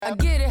I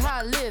get it how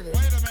I live it.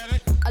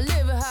 I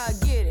live it how I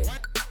get it.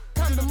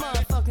 Come the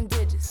motherfucking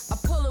digits. I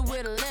pull it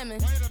with a lemon.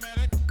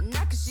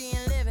 Not cause she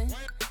ain't living.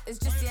 It's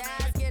just your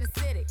eyes get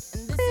acidic.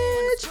 And this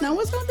bitch, no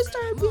one's gonna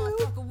disturb you.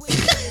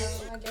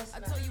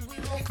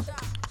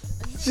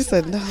 She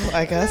said no,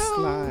 I guess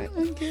not.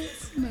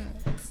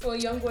 Well,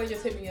 young boy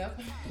just hit me up.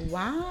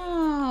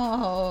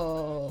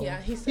 Wow. Yeah,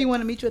 he said he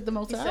want to meet you at the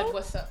motel. He said,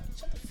 "What's up?"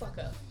 Shut the fuck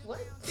up. What?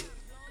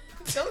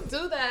 Don't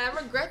do that. I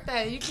regret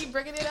that. You keep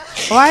bringing it up.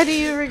 Why do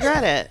you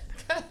regret it?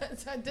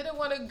 Because I didn't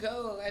want to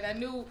go, and I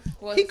knew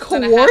what he was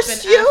going to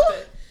coerced happen you.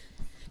 after.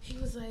 He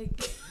was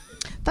like,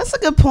 "That's a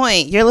good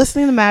point. You're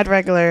listening to Mad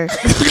Regular,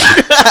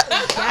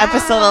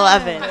 episode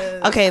 11."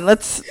 Okay,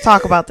 let's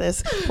talk about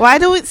this. Why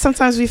do we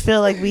sometimes we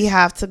feel like we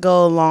have to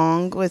go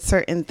along with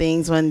certain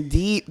things when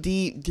deep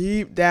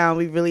down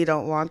we really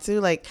don't want to?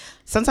 Like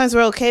sometimes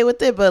we're okay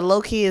with it, but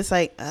low key it's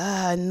like,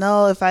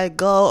 no, if I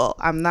go,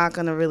 I'm not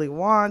gonna really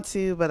want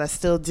to, but I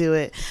still do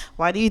it.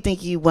 Why do you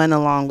think you went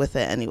along with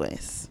it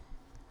anyways?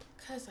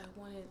 Because I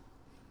wanted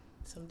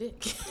some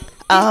dick.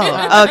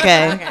 Oh,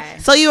 okay.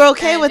 So you were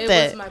okay with it?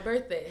 It was my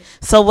birthday.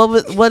 So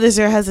what is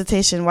your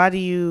hesitation? Why do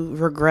you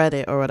regret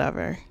it or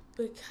whatever?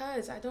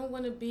 Because I don't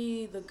want to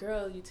be the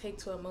girl you take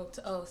to a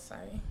motel. Oh,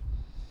 sorry.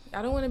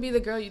 I don't want to be the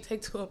girl you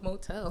take to a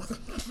motel.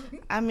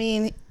 I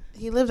mean,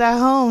 he lived at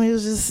home. He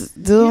was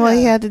just doing what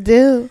he had to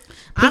do.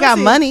 He got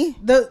money.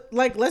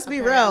 Let's be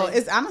real.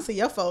 It's honestly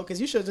your fault because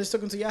you should have just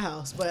took him to your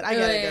house. But I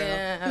get it,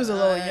 girl. He was a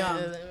little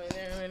young.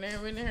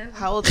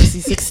 How old is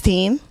he?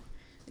 16?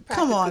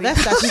 Come on,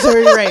 that's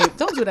statutory rape.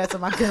 Don't do that to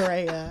my girl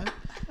right here.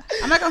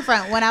 I'm not gonna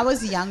front. When I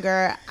was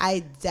younger,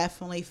 I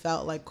definitely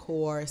felt like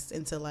coerced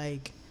into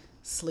like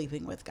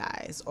sleeping with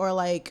guys or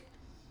like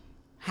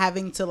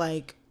having to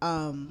like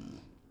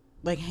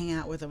hang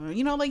out with them.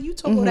 You know, like you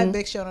talk about that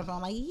big show on the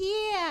phone, like,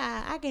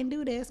 yeah, I can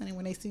do this, and then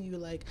when they see you,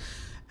 like,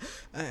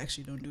 I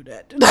actually don't do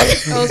that.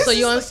 Oh, so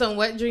you on some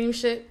wet dream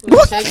shit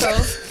with J.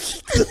 Cole?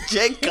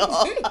 J.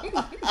 Cole.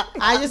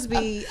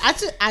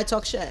 I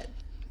talk shit.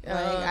 Like,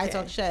 okay. I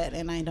talk shit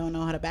and I don't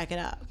know how to back it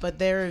up. But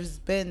there's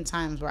been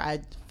times where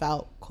I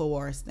felt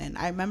coerced. And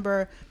I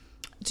remember,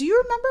 do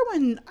you remember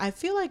when I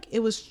feel like it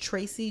was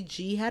Tracy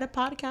G had a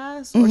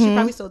podcast? Or she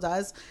probably still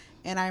does.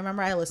 And I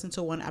remember I listened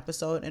to one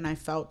episode and I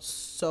felt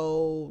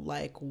so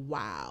like,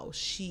 wow,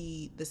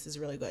 this is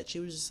really good. She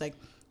was just like,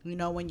 you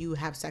know, when you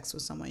have sex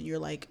with someone, you're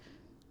like,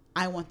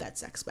 I want that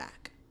sex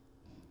back.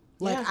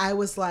 Like, yeah. I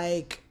was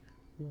like,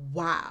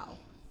 wow.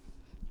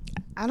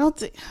 I don't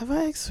think, have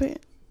I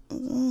experienced?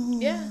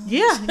 Yeah,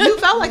 you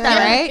felt like that,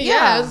 right?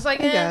 Yeah, I was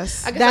like, I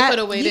guess I could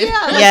have waited.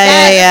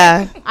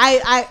 Yeah.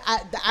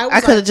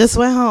 I could have just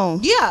went home.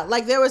 Yeah,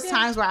 like there was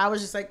times where I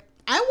was just like,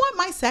 I want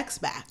my sex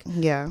back.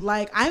 Yeah,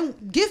 like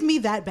give me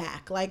that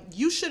back. Like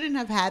you shouldn't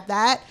have had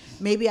that.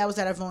 Maybe I was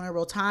at a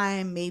vulnerable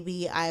time.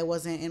 Maybe I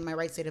wasn't in my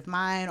right state of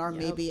mind, or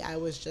maybe I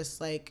was just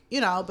like,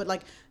 you know. But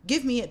like,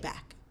 give me it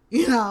back.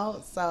 You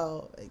know.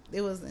 So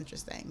it was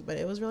interesting, but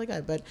it was really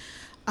good. But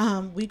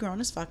we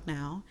grown as fuck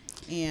now.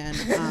 And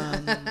it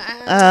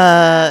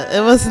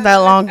wasn't that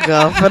long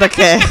ago, but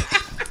okay.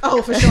 Oh,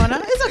 for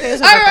Shauna? It's okay.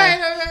 It's okay. All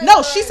right.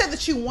 No, she said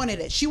that she wanted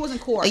it. She wasn't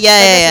coerced.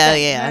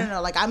 Yeah.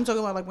 No. Like I'm talking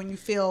about like when you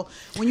feel.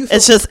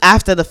 It's just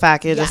after the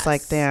fact. You're just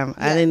like, damn,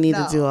 I didn't need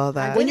to do all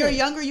that. When you're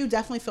younger, you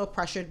definitely feel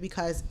pressured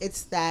because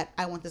it's that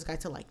I want this guy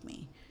to like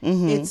me.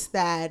 Mm-hmm. It's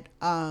that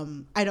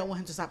I don't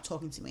want him to stop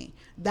talking to me.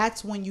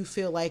 That's when you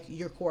feel like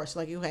you're coerced.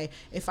 Like, okay,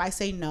 if I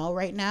say no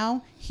right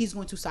now, he's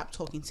going to stop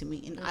talking to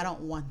me, and I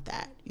don't want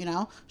that. You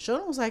know,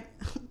 Shauna was like,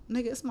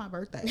 "Nigga, it's my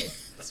birthday.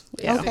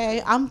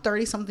 Okay, I'm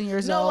 30-something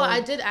years old." No,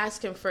 I did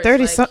ask him first.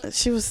 30.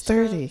 She was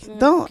 30.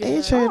 Don't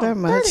age her that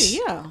much. 30,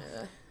 yeah.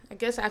 I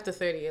guess after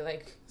 30,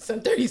 like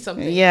some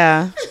 30-something.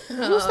 Yeah.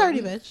 Who's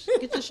 30, bitch?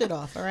 Get your shit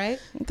off, all right?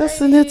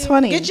 That's in the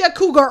 20. Get your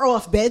cougar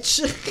off,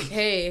 bitch.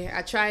 Hey,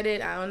 I tried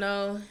it. I don't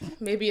know.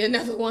 Maybe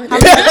another one.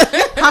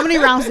 How many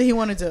rounds did he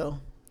want to do?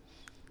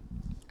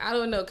 I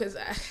don't know, because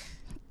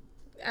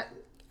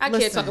I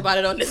can't talk about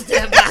it on this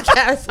damn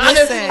podcast.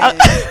 Listen.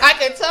 I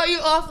can tell you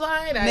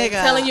offline. I'm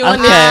telling you on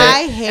this.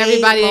 I hate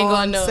everybody ain't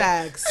gonna know.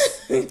 Sex.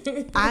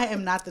 I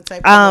am not the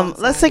type of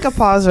let's take a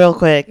pause real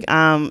quick.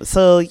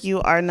 So you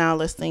are now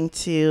listening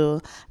to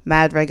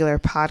Mad Regular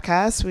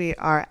Podcast. We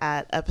are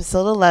at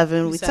episode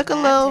 11. We took a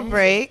little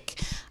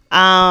break.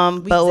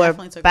 But we're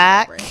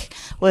back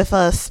with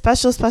a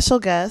special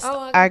guest,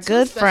 our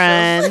good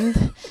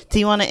friend. Do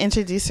you want to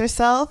introduce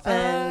yourself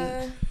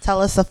and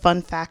tell us a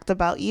fun fact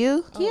about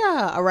you?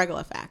 Yeah, a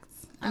regular fact.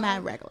 I'm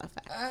not regular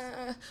fact.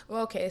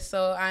 Well, okay,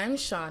 so I'm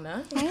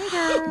Shauna. Hey,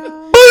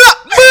 girl.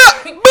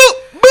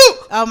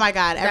 Oh my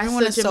God,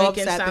 everyone is so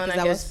upset because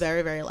that was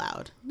very, very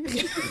loud.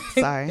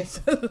 Sorry. It's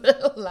a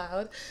little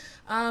loud.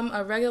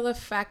 A regular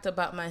fact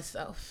about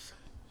myself.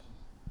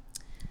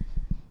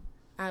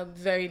 I'm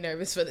very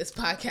nervous for this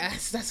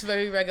podcast. That's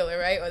very regular,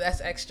 right? Or that's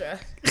extra?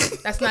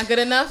 That's not good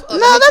enough? No,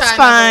 that's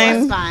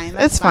fine.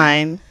 That's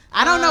fine.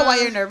 I don't know why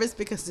you're nervous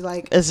because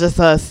like it's just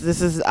us.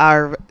 This is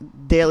our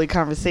daily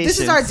conversation. This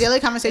is our daily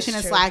conversation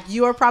in Slack.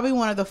 You are probably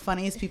one of the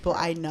funniest people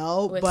I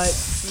know, but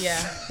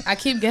yeah, I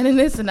keep getting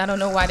this, and I don't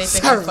know why they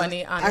think I'm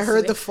funny. Honestly, I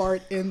heard the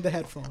fart in the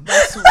headphone.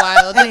 That's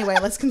wild. Anyway,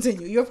 let's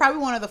continue. You're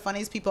probably one of the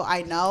funniest people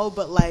I know,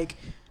 but like.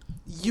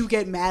 You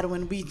get mad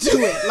when we do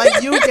it.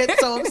 Like, you get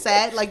so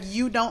upset. Like,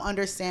 you don't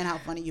understand how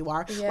funny you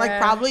are. Yeah. Like,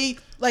 probably,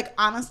 like,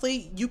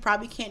 honestly, you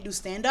probably can't do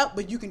stand-up,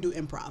 but you can do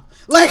improv.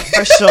 Like,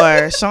 for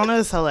sure. Shauna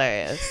is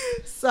hilarious.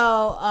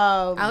 So,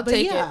 I'll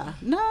take it.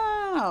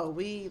 No,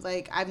 we,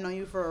 like, I've known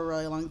you for a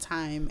really long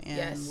time.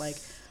 And, like,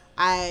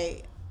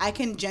 I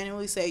can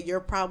genuinely say you're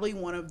probably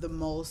one of the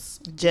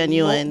most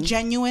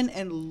genuine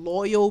and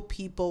loyal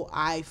people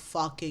I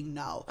fucking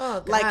know. Oh,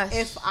 gosh. Like,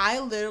 if I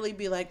literally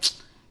be like...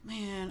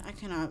 Man, I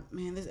cannot.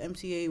 Man, this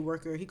MTA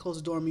worker, he closed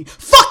the door on me.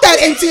 Fuck that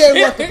MTA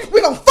worker.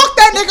 We gonna fuck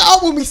that nigga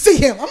up when we see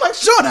him. I'm like,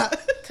 Shauna.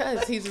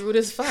 Because he's rude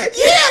as fuck.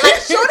 Yeah, like,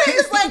 Shauna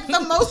is like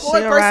the most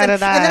loyal person.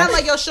 And then I'm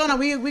like, yo, Shauna,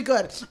 we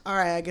good. All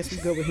right, I guess we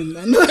good with him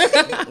then.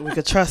 We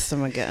could trust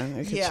him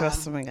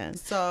again.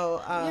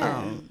 So,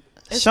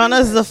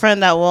 Shauna's the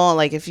friend that won't,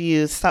 like, if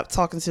you stop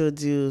talking to a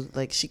dude,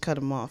 like, she cut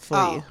him off for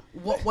you.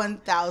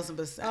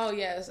 1,000%. Oh,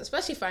 yes.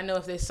 Especially if I know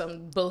if there's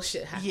some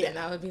bullshit happening.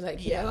 I would be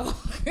like, yo.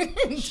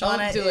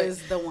 Shauna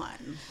is the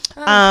one.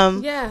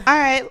 Yeah. All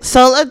right.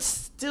 So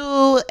let's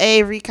do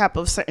a recap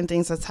of certain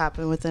things that's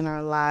happened within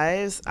our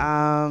lives.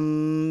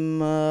 Game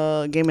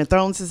of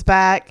Thrones is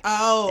back.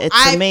 Oh,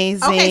 it's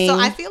amazing. Okay, so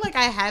I feel like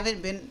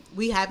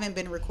we haven't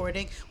been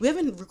recording. We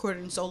haven't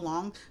recorded in so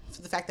long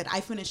for the fact that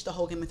I finished the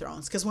whole Game of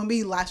Thrones. Because when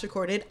we last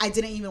recorded, I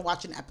didn't even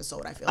watch an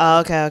episode, I feel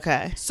like.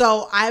 Okay.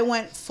 So I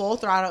went full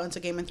throttle into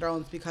Game of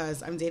Thrones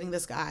because I'm dating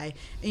this guy.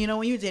 And you know,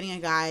 when you're dating a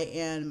guy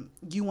and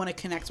you want to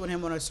connect with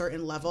him on a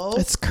certain level.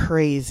 It's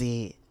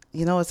crazy.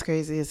 You know what's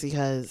crazy is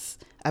because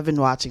I've been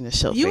watching the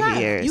show for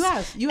years. You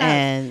have.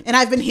 And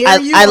I've been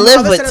hearing you. I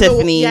live with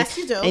Tiffany. Yes,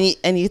 you do.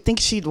 And you think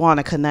she'd want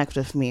to connect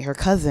with me, her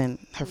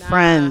cousin, her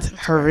friend,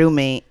 her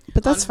roommate.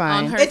 But that's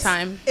fine. On her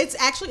time. It's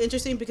actually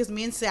interesting because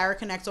me and Sarah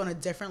connect on a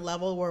different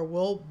level where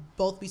we'll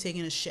both be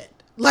taking a shit.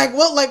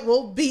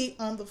 We'll be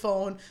on the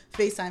phone,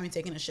 FaceTime and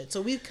taking a shit.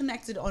 So we've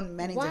connected on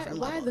many different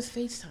levels. Why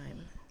the FaceTime?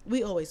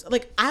 We always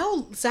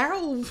Sarah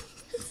will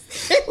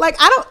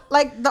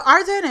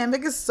our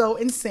dynamic is so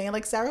insane.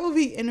 Like, Sarah will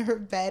be in her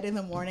bed in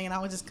the morning and I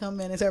would just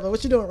come in and say,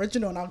 what you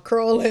doing? I'll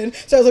curl in.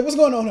 So I was like, what's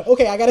going on?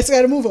 Okay, I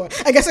gotta move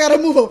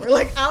over.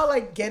 Like, I'll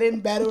like get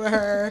in bed with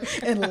her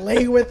and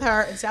lay with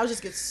her, and Sarah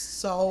just gets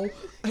so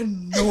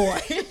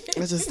annoyed.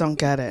 I just don't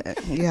get it.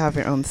 You have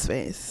your own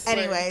space.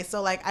 Anyway,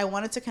 so like I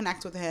wanted to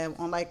connect with him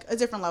on like a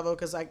different level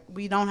because like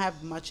we don't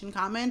have much in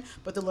common,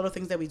 but the little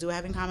things that we do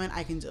have in common,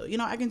 I can do. You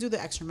know, I can do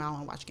the extra mile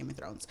and watch Game of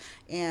Thrones.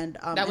 And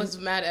that was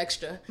mad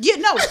extra. Yeah,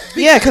 no.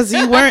 Yeah, because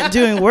you weren't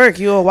doing work.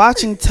 You were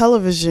watching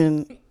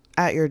television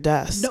at your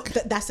desk. No,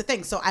 that's the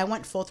thing. So I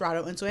went full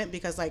throttle into it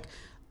because like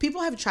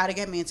people have tried to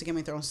get me into Game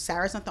of Thrones.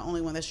 Sarah's not the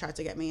only one that's tried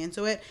to get me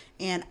into it.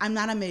 And I'm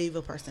not a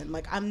medieval person.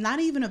 Like, I'm not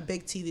even a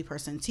big TV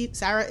person.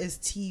 Sarah is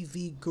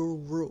TV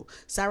guru.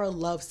 Sarah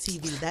loves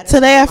TV.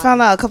 Today I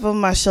found out a couple of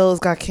my shows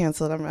got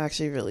canceled. I'm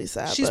actually really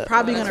sad. She's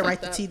probably going to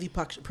write the TV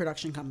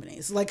production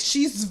companies. Like,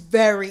 she's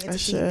very into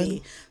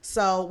TV.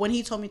 So when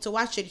he told me to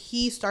watch it,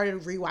 he started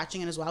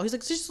rewatching it as well. He's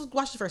like, just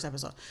watch the first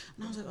episode.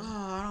 And I was like,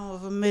 I don't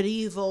know if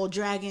medieval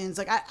dragons.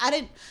 Like,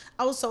 I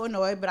was so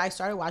annoyed, but I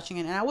started watching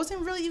it. And I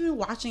wasn't really even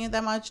watching it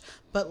that much.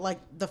 But like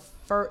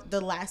the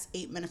last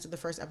 8 minutes of the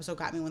first episode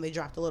got me when they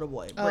dropped the little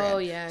boy. Bran. Oh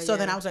yeah. So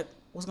then I was like,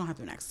 what's gonna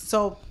happen next?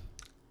 So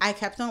I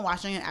kept on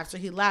watching it after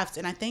he left,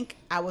 and I think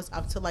I was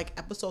up to like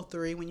episode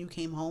 3 when you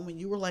came home, and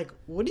you were like,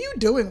 "What are you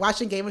doing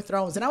watching Game of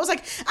Thrones?" And I was like,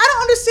 "I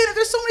don't understand it.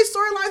 There's so many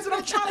storylines that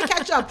I'm trying to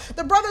catch up.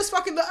 The brother's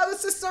fucking the other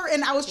sister,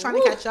 and I was trying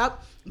to catch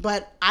up,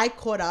 but I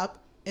caught up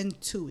in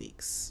 2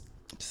 weeks."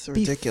 It's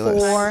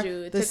ridiculous. Before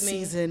the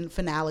season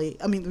finale,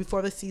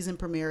 before the season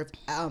premiere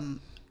of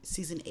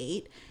season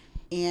 8.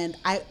 And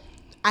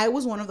I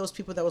was one of those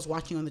people that was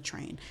watching on the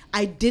train.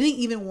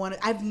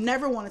 I've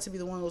never wanted to be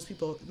one of those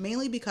people,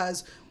 mainly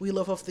because we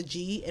live off the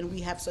G and we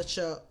have such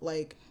a,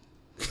 like...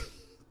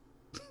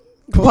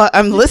 What?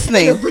 I'm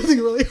listening. You're breathing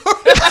really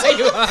hard.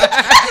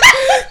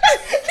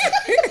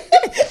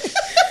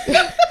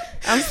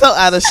 I'm so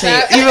out of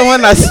shape. Even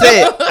when I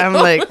sit, I'm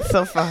like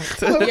so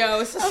fucked.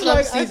 Yo, it's a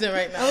slow season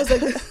right now. I was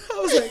like,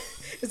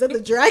 is that the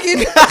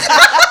dragon?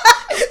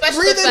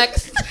 Special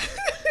effects.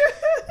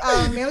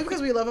 Mainly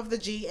because we live off the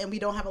G and we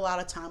don't have a lot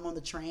of time on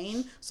the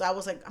train. So I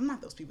was like, I'm not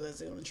those people that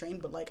sit on the train,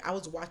 but like I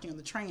was watching on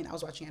the train. I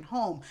was watching at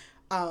home.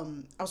 I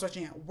was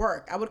watching at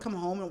work. I would come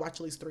home and watch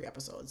at least 3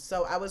 episodes.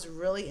 So I was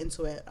really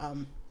into it.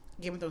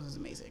 Game of Thrones is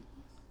amazing.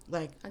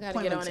 Like, I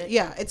gotta get on it.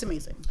 Yeah, it's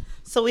amazing.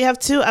 So we have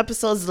 2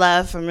 episodes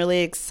left. I'm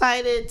really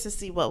excited to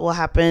see what will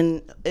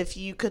happen. If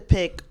you could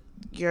pick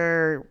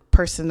your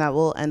person that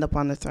will end up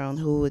on the throne,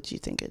 who would you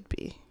think it'd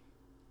be?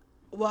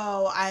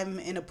 Well, I'm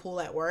in a pool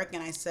at work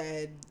and I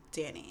said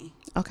Dany.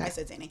 Okay. I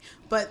said Dany.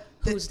 But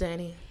who's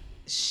Dany?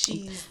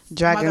 She's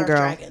Dragon Girl. Mother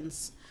of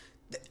Dragons.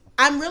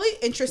 I'm really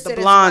interested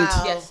the blonde.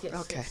 as well. Yes.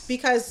 Okay.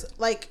 Because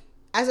like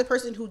as a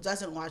person who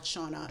doesn't watch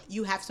Shauna,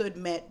 you have to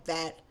admit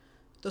that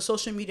the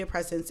social media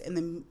presence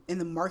and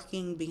the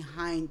marketing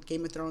behind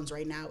Game of Thrones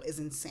right now is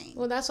insane.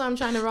 Well, that's why I'm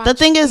trying to watch. The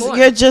thing is, more.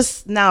 you're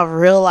just now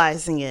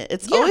realizing it.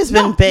 It's always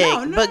been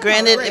big, but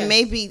granted, it it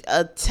may be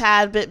a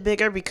tad bit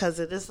bigger because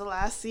it is the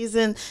last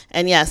season.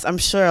 And yes, I'm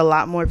sure a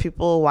lot more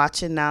people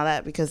watch it now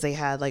that because they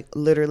had like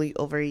literally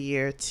over a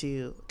year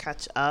to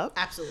catch up.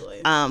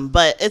 Absolutely.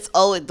 But it's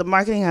always the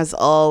marketing has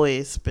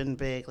always been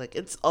big. Like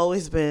it's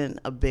always been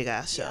a big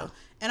ass show. Yeah.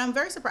 And I'm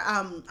very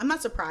surprised. I'm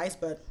not surprised,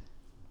 but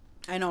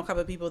I know a couple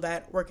of people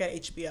that work at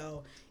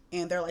HBO,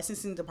 and their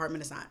licensing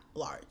department is not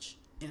large.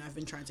 And I've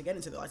been trying to get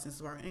into the licensing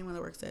department. Anyone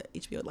that works at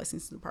HBO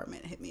licensing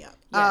department, hit me up.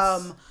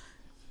 Yes.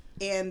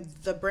 And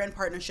the brand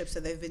partnerships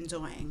that they've been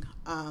doing,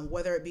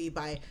 whether it be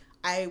by,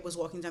 I was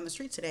walking down the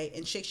street today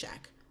in Shake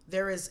Shack.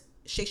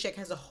 Shake Shack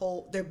has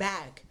their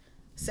bag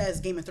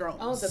says Game of Thrones.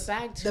 Oh, the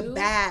bag too? The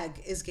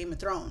bag is Game of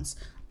Thrones.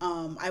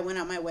 I went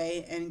out my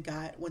way and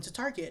went to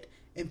Target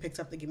and picked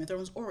up the Game of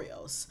Thrones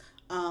Oreos.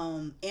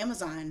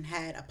 Amazon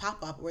had a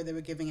pop-up where they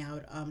were giving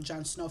out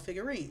Jon Snow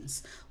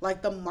figurines.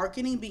 Like, the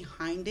marketing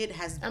behind it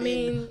has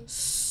been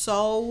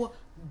so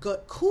good.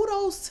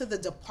 Kudos to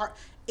the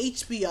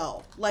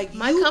HBO. Like,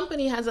 my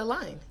company has a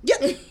line.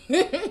 Yeah.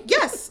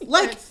 Yes.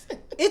 Like,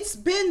 it's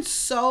been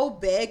so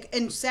big.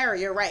 And Sarah,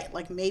 you're right.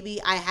 Like,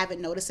 maybe I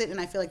haven't noticed it,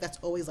 and I feel like that's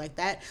always like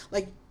that.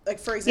 Like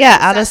for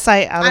example, out of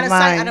sight, out of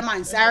mind. Out of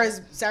mind.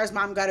 Sarah's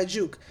mom got a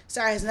juke.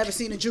 Sarah has never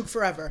seen a juke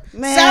forever.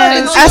 Man,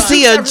 Sarah I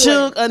see a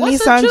juke, a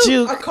Nissan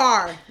juke, a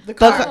car, the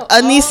car,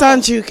 a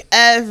Nissan juke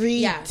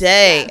every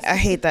day. Yes. I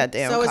hate that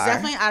damn car. So it's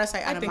definitely out of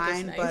sight, out of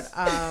mind. Nice. But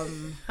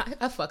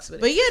I fucks with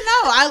it. But yeah,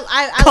 no,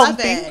 I love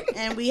it.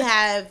 And we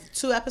have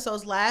 2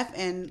 episodes left,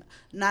 and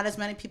not as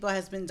many people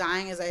has been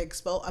dying as I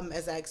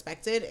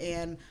expected.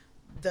 And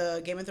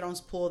the Game of Thrones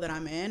pool that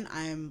I'm in,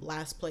 I'm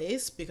last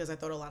place because I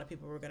thought a lot of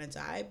people were gonna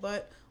die,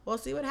 but we'll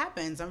see what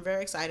happens. I'm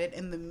very excited,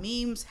 and the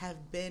memes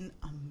have been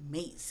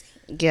amazing.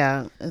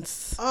 Yeah,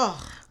 I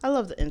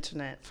love the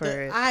internet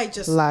for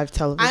live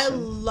television. I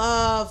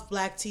love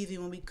Black TV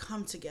when we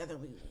come together.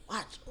 We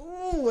watch.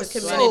 Ooh, it's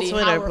so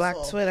Twitter, powerful. Black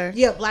Twitter.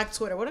 Yeah, Black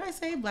Twitter. What did I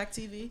say? Black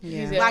TV.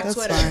 Yeah, Black that's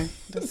Twitter. Fine.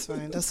 That's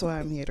fine. That's why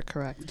I'm here to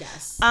correct.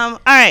 Yes. All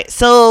right.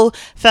 So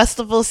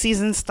festival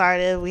season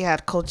started. We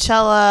had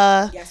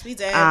Coachella. Yes, we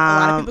did. A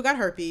lot of people got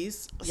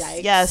herpes.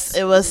 Yikes. Yes,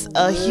 it was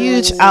a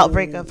huge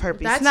outbreak of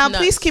herpes. That's now, nuts.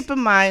 please keep in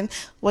mind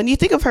when you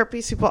think of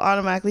herpes, people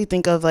automatically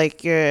think of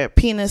like your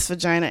penis,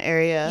 vagina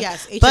area.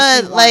 Yes, HSV1.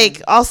 But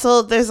like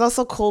also, there's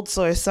also cold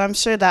sores, so I'm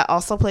sure that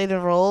also played a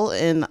role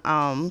in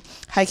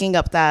hiking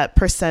up that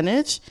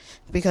percentage.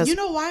 Because you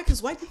know why?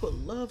 Because white people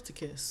love to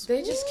kiss.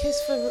 They just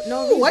kiss for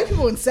no reason. White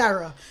people and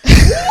Sarah.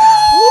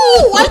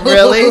 White people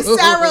Really? and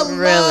Sarah Really?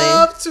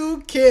 love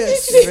to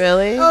kiss.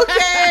 Really?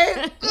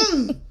 Okay.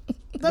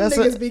 Them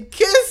niggas be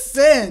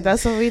kissing.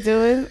 That's what we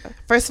doing.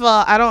 First of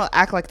all, I don't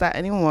act like that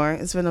anymore.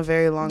 It's been a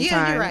very long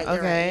time. You're right.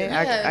 Okay, You're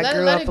right. I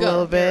grew up a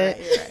little bit.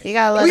 You're right. You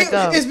gotta let it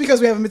go. It's because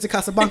we haven't been to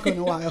Casablanca in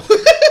a while.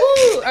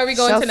 Ooh, are we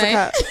going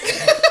tonight?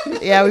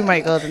 Yeah, we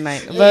might go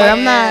tonight, but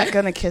I'm not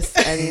gonna kiss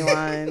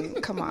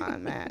anyone. Come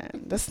on, man.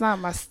 That's not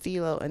my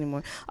stilo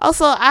anymore.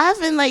 Also, I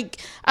haven't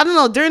I don't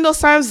know. During those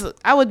times,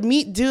 I would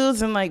meet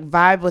dudes and like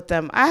vibe with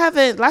them. I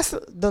haven't.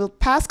 The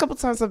past couple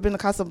times I've been to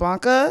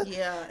Casablanca.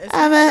 Yeah,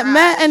 I haven't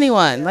met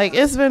anyone. Yeah. Like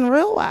it's been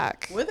real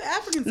whack. We're the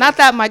Africans. Not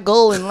that my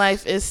goal in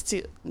life is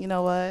to, you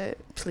know what?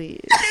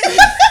 Please.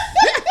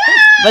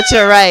 But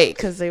you're right,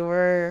 because they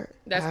were.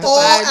 That's the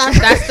vibes.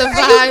 That's the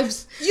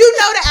vibes. You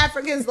know the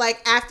Africans,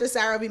 like, after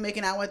Sarah be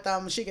making out with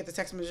them, she get the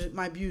text message,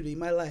 my beauty,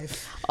 my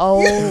life.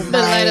 Oh, the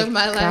light of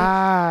my life.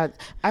 God.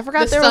 I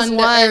forgot the there was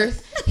one.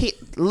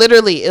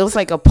 Literally, it was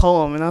like a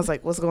poem, and I was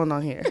like, what's going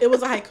on here? It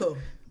was a haiku.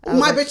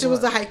 My bitch, it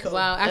was a haiku.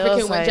 Wow,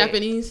 African with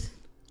Japanese.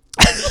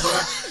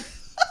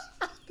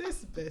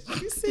 This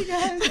bitch. You see,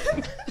 guys?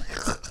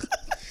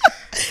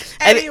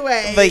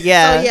 Anyway, but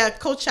yeah. So yeah,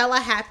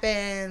 Coachella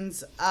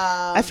happens.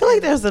 I feel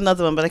like there's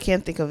another one, but I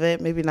can't think of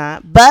it. Maybe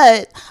not.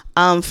 But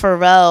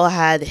Pharrell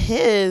had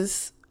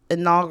his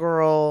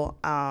inaugural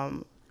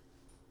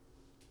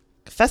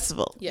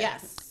festival.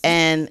 Yes.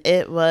 And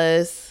it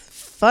was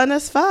fun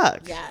as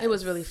fuck. Yeah, it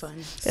was really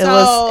fun. It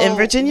was in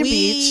Virginia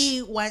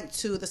Beach. We went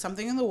to the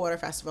Something in the Water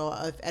Festival.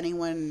 If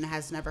anyone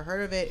has never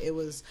heard of it, it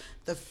was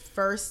the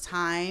first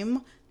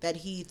time that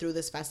he threw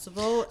this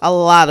festival. A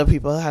lot of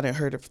people hadn't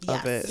heard of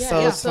it. Yeah, so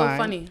it was it's so fine.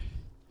 funny.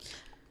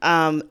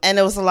 And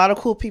it was a lot of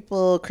cool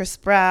people. Chris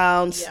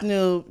Brown,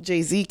 Snoop,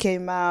 Jay-Z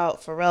came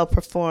out, Pharrell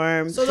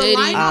performed. So the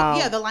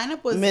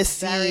lineup was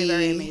Missy, very,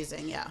 very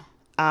amazing. Yeah.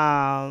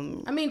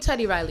 I mean,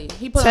 Teddy Riley.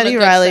 Teddy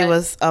Riley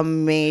was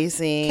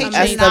amazing.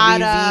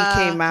 SWV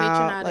came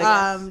out.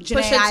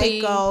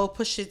 Janae Aiko,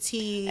 Pusha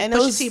T. And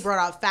Pusha T brought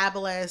out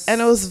Fabulous.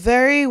 And it was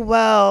very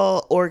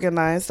well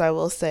organized, I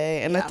will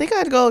say. And I think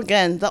I'd go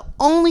again. The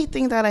only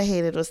thing that I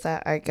hated was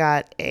that I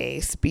got a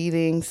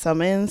speeding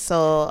summons,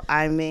 so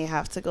I may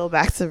have to go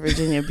back to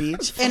Virginia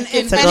Beach and to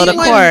if go to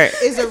anyone court.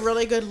 Is a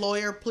really good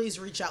lawyer, please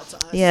reach out to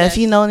us. Yeah, if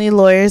you know any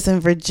lawyers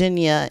in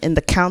Virginia, in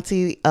the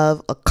county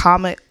of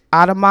Oconomowoc,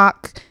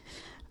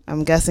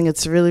 I'm guessing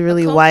it's really,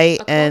 really white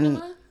and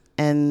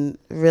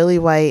really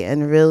white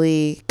and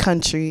really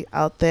country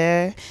out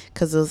there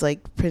because there's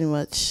like pretty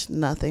much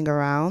nothing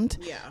around.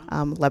 Yeah.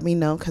 Let me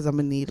know because I'm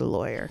gonna need a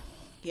lawyer.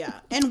 Yeah,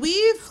 and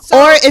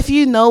or if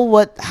you know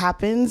what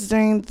happens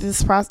during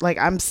this process, like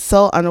I'm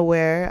so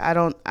unaware.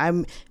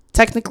 I'm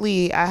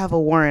technically I have a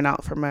warrant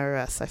out for my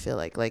arrest. I feel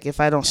like if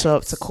I don't show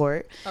up to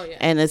court,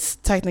 and it's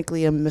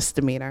technically a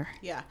misdemeanor.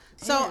 Yeah.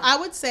 So I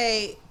would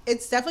say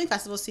it's definitely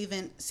festival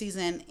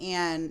season,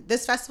 and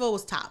this festival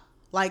was top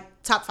 5.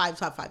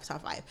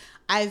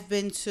 I've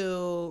been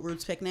to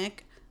Roots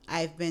Picnic.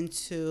 I've been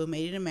to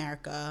Made in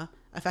America.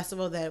 A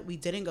festival that we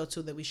didn't go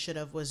to that we should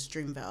have was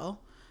Dreamville.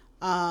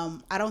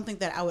 I don't think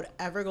that I would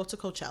ever go to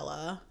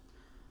Coachella.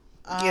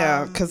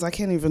 Yeah, because I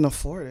can't even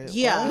afford it.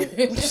 Yeah.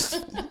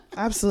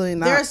 Absolutely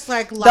not. There's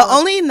the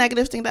only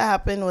negative thing that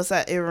happened was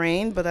that it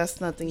rained, but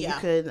that's nothing you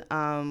could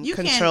you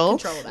control.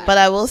 Can't control that. But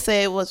I will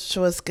say which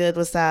was good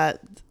was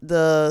that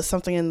the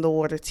Something in the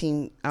Water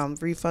team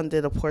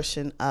refunded a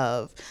portion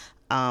of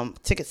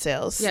ticket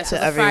sales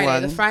to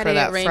everyone. The Friday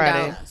it rained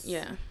out.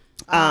 Yeah.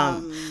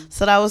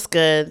 So that was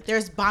good.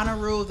 There's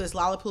Bonnaroo, there's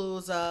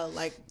Lollapalooza,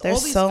 there's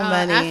all these, so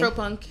many.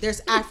 Afropunk.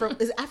 There's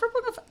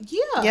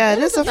Afropunk. Yeah, it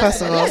is a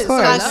festival, of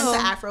course. I've been to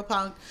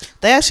Afropunk.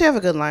 They actually have a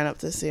good lineup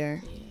this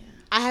year. Yeah.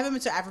 I haven't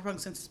been to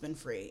Afropunk since it's been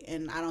free,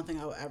 and I don't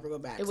think I will ever go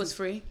back. It was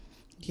free.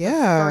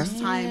 Yeah, first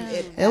time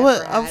it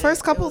was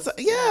first couple.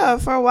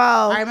 For a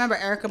while. I remember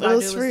Erykah Badu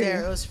was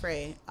there. It was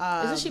free.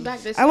 Isn't she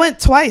back this? I went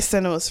twice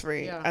and it was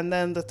free, and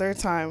then the third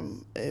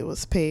time it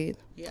was paid.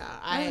 Yeah,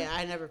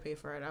 I never paid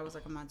for it. I was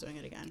like, I'm not doing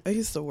it again. I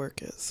used to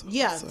work it. So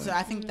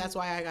I think that's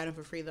why I got it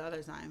for free the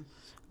other time.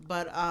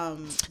 But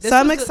so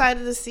I'm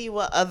excited to see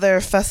what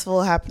other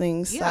festival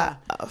happenings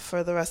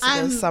for the rest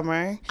of the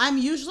summer. I'm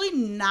usually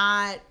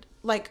not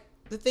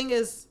the thing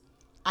is,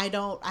 I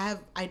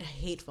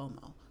hate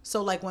FOMO.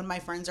 So when my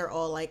friends are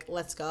all like,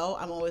 let's go,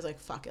 I'm always like,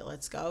 fuck it,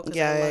 let's go. Because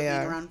I love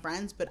being around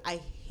friends, but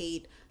I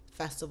hate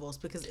festivals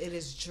because it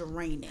is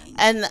draining.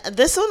 And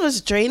this one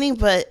was draining,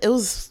 but it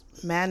was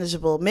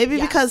manageable. Maybe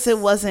because it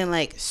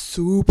wasn't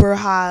super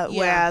hot,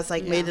 whereas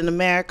Made in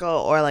America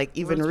or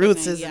even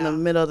Roots is in the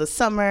middle of the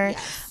summer.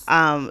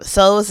 Yes.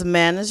 So it was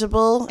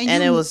manageable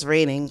and it was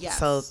raining. Yes.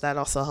 So that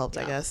also helped,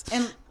 I guess.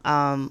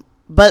 And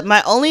but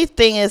my only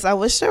thing is I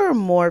wish there were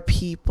more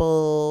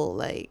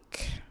people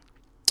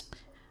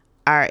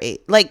our age.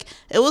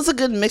 It was a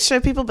good mixture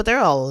of people, but there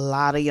are a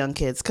lot of young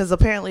kids because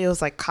apparently it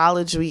was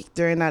college week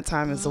during that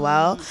time as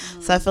well.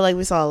 So I feel like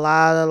we saw a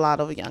lot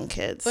of young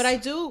kids. But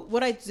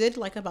what I did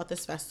like about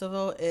this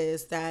festival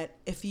is that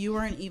if you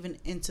weren't even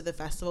into the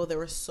festival, there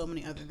were so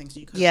many other things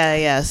you could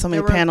do. So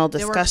many panel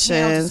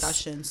discussions.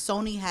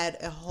 Sony had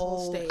a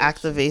whole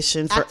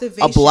activation for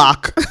a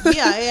block.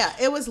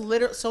 It was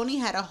literally Sony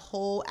had a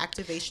whole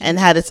activation and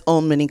had its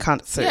own mini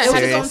concert series. It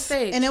had its own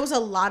stage. And it was a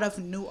lot of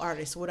new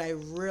artists, what I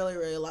really,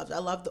 really loved. I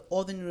loved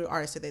all the new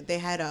artists. They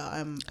had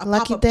a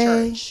pop-up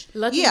church.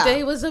 Lucky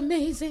Day was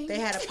amazing. They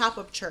had a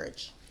pop-up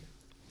church.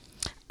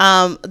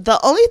 The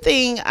only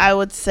thing I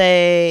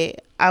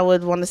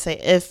would want to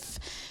say,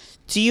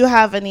 do you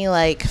have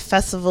any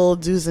festival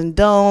do's and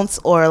don'ts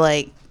or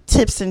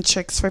tips and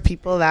tricks for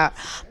people that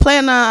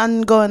plan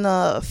on going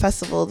to a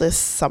festival this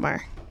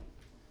summer?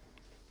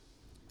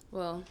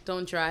 Well,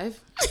 don't drive.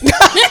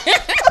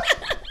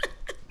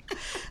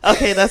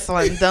 Okay, that's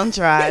one. Don't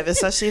drive,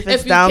 especially if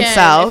it's down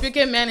south. If you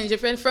can manage,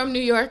 if you're from New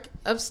York,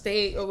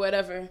 upstate, or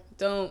whatever,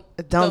 don't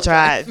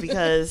drive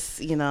because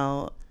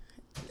not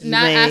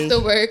after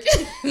work.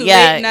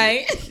 Late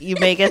night. You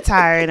may get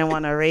tired and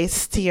want to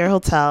race to your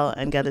hotel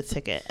and get a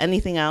ticket.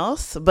 Anything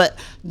else? But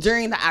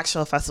during the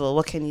actual festival,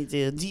 what can you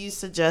do? Do you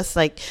suggest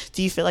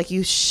do you feel like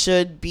you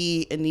should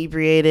be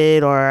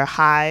inebriated or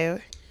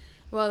high?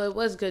 Well, it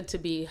was good to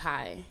be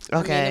high.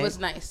 Okay, I mean, it was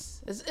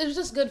nice. It was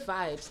just good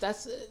vibes.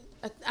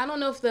 I don't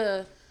know if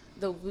the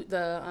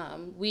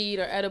weed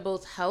or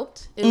edibles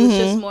helped. It was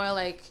just more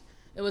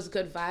it was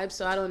good vibes.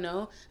 So I don't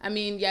know. I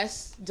mean,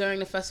 yes, during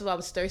the festival I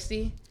was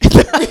thirsty,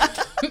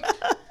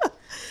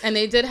 and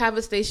they did have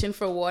a station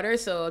for water,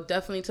 so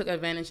definitely took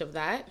advantage of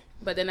that.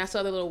 But then I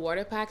saw the little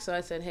water pack, so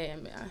I said, "Hey, I'll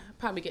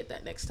probably get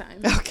that next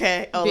time."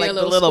 Okay. Oh, the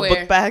little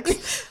book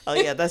bags. Oh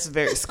yeah, that's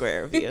very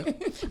square of you.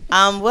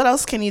 What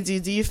else can you do?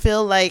 Do you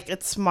feel like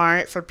it's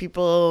smart for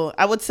people?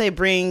 I would say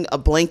bring a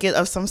blanket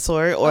of some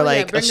sort, or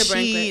a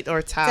sheet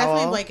or towel.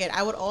 Definitely a blanket.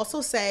 I would also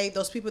say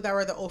those people that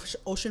were at the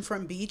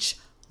oceanfront beach,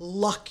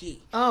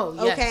 lucky. Oh,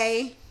 yes.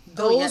 Okay.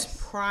 Those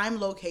prime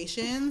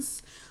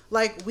locations,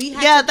 we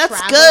had. Yeah, to that's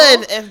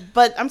travel. good.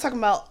 But I'm talking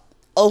about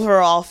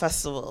overall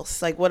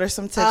festivals. What are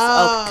some tips?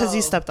 Because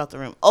you stepped out the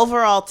room.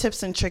 Overall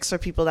tips and tricks for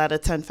people that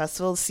attend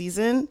festivals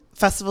this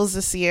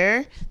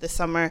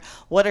summer.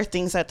 What are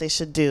things that they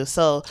should do?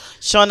 So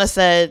Shauna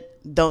said,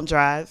 don't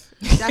drive.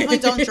 Definitely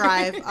don't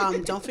drive.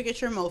 Don't forget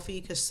your Mophie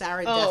because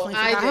Sarah definitely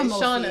forgot her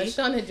Mophie.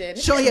 Shauna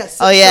did. Yes.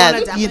 Oh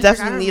yeah, you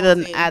definitely need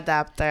an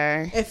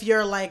adapter. If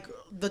you're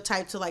the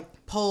type to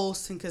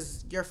post and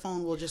because your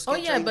phone will just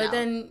get but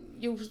then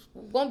you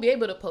won't be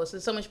able to post.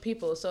 There's so much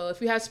people. So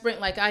if you had Sprint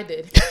like I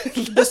did,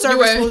 The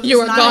service you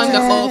were gone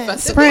the whole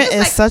festival. Sprint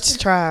is such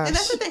trash. And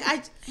that's the thing.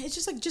 It's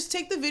just like, just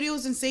take the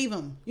videos and save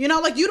them. You know,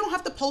 like you don't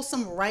have to post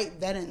them right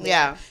then and there.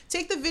 Yeah.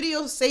 Take the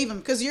videos, save them,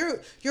 because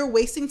you're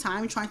wasting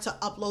time trying to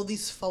upload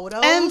these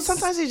photos. And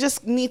sometimes you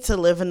just need to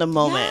live in the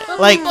moment. Yeah.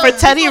 Like for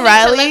Teddy People need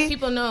to let Riley.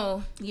 people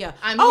know. Yeah.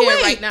 I'm here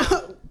wait. right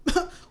now.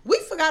 We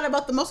forgot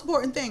about the most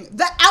important thing: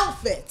 the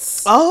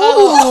outfits.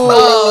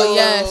 Oh,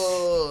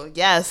 yes.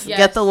 Yes.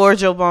 Get the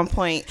wardrobe on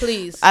point.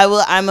 Please.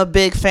 I'm a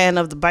big fan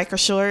of the biker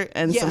short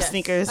and some Yes,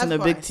 sneakers and a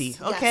of big course. tee.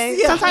 Yes. Okay.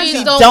 Yeah. Sometimes Please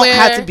you don't don't wear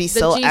have to be the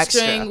so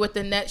G-string extra. with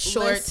the net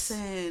shorts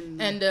Listen.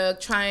 and the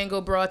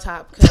triangle bra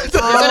top. 'Cause it's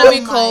gonna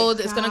be my cold.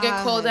 It's gonna get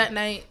God. cold at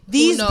night.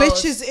 These Who knows?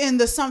 bitches in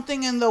the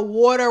something in the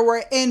water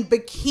were in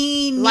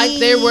bikinis. Like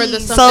they were the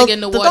So something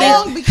in the the water.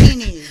 thong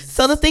bikinis.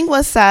 So the thing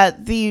was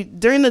that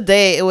during the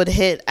day it would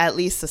hit at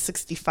least a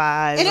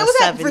 65 And it or was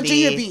 70, at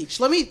Virginia Beach.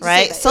 Let me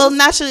right? say that. So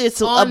naturally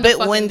it's a on the bit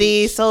fucking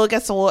windy, beach. so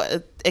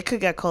it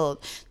could get cold.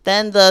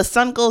 Then the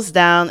sun goes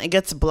down, it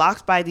gets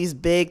blocked by these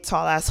big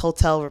tall ass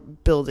hotel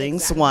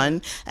buildings, Exactly.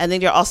 one, and then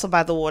you're also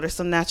by the water,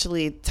 so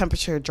naturally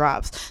temperature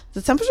drops.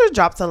 The temperature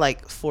dropped to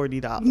like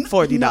 $40,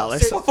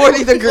 seriously.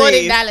 40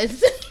 degrees.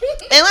 $40.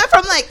 It went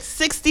from like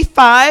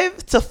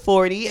 65 to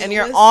 40, and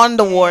you're was on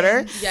the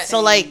water. Yes. So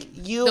like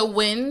The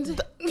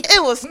wind,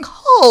 it was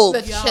cold.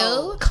 the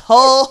chill.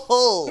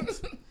 Cold.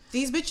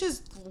 These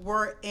bitches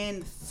were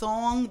in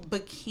thong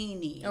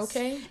bikinis.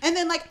 Okay. And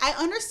then, like, I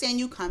understand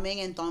you coming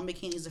in thong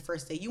bikinis the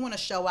first day. You want to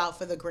show out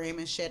for the gram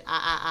and shit.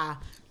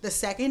 The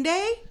second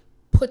day?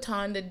 Put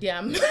on the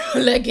damn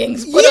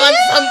leggings. Put on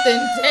something.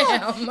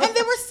 Damn. And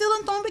they were still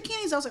in thong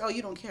bikinis. I was like, oh,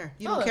 you don't care.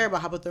 You don't Oh. care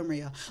about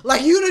hypothermia.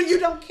 Like, you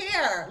don't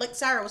care. Like,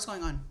 Sarah, what's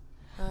going on?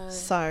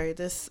 Sorry,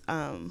 this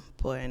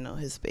boy, I know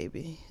his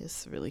baby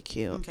is really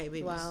cute. Okay,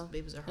 babies. Wow.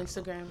 Babies are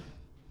hurtful. Instagram.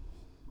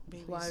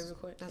 Babies. Why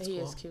record? That's He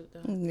cool. is cute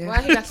though. Yeah.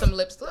 Why he got some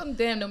lips?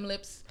 Damn them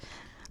lips.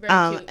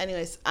 Very cute.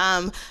 Anyways,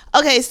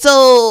 okay,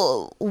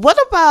 so what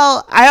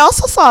about, I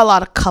also saw a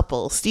lot of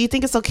couples. Do you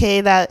think it's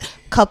okay that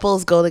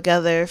couples go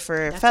together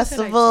for a good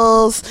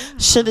festivals?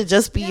 Should it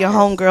just be your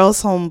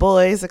homegirls,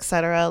 homeboys,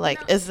 etc.? Like,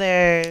 is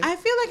there, I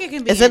feel like it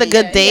can be. is it a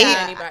good Yeah, date?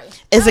 yeah, anybody.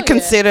 Is Hell it yeah.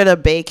 considered a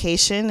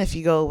vacation if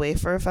you go away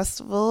for a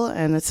festival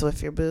and it's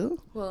with your boo?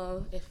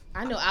 Well, if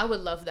I know I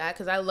would love that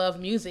because I love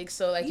music.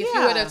 So like, if you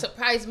Yeah. were to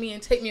surprise me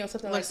and take me on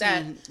something Listen,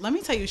 like that, let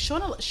me tell you,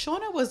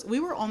 Shauna we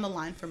were on the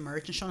line for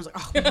merch, and Shauna's like,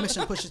 oh, we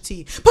missing Pusha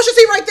T. Pusha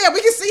T right there.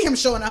 We can see him,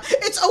 Shauna.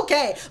 It's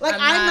okay. Like,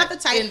 I'm not the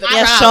type. in the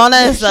Yeah, crowd.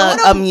 Shauna is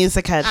Shauna- a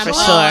music head for I'm sure.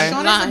 Shauna's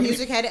a Line.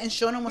 music head, and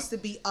Shauna wants to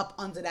be up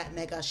under that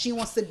nigga. She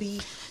wants to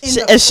be in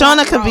If the Shauna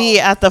front could be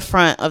row. at the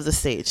front of the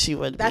stage, she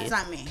would That's be.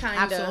 not me. Kinda.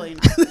 Absolutely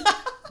not.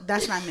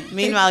 That's not me.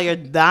 Meanwhile, you're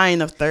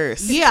dying of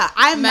thirst. Yeah,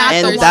 I'm Mad not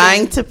And the thirsty.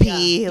 dying one. to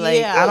pee. Like,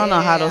 Yeah, I don't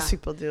know how yeah. those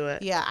people do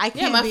it. Yeah, I yeah,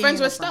 can't. my be friends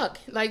in were the front.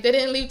 stuck. Like they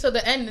didn't leave till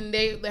the end, and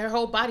their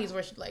whole bodies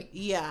were like.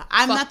 Yeah,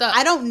 I'm not. Fucked up.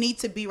 I don't need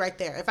to be right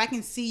there. If I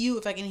can see you,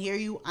 if I can hear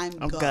you, I'm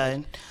I'm good.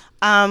 good.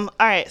 All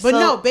right. But so,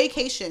 no,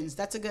 vacations.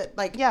 That's a good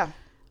like. Yeah.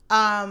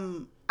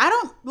 I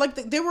don't like.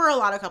 There were a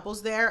lot of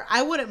couples there.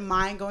 I wouldn't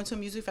mind going to a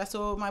music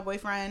festival with my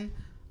boyfriend.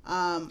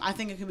 I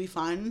think it could be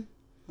fun.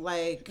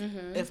 Like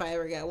if I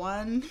ever get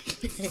one.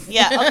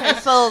 Yeah. Okay.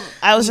 So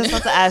I was just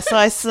about to ask. So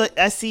I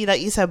see that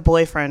you said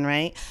boyfriend,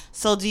 right?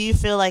 So do you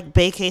feel like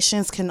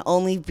vacations can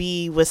only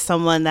be with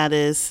someone that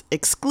is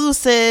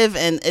exclusive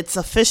and it's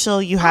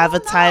official? You have a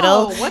don't know.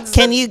 title. What's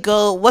Can you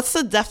go? What's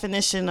the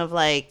definition of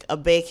like a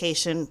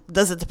vacation?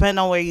 Does it depend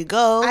on where you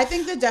go? I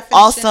think the definition.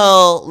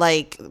 Also,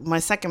 like my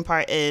second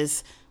part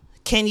is,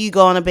 can you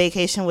go on a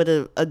vacation with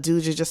a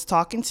dude you're just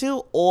talking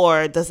to,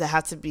 or does it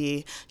have to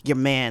be your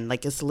man?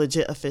 Like it's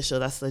legit official.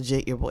 That's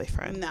legit your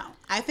boyfriend. No,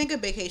 I think a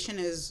vacation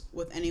is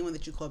with anyone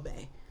that you call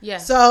bae. Yeah.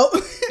 So,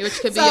 Which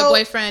could be so your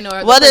boyfriend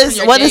or the What person is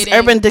you're what is dating.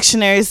 Urban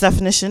Dictionary's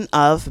definition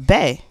of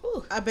bae?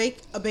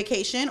 a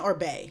vacation or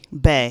bae.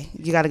 Bae.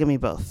 You got to give me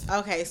both.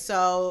 Okay,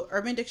 so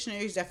Urban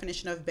Dictionary's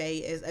definition of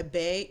bae is a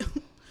bae,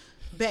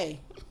 bae,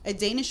 a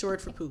Danish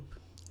word for poop.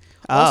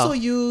 Oh. Also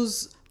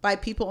used by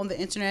people on the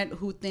internet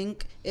who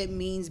think it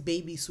means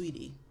baby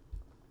sweetie.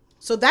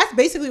 So that's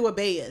basically what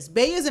bae is.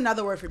 Bae is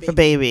another word for baby. For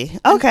baby.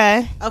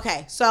 Okay.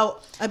 Okay, so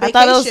a vacation. I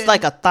thought it was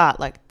like a thought,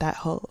 like that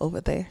hoe over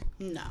there.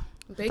 No.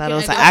 Bacon, Thought it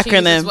was egg, an and cheese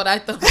acronym. Is what I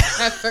thought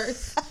at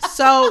first.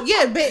 So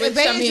yeah, bae Which, is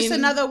I mean, just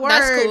another word.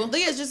 that's cool.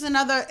 Yeah,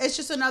 it's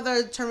just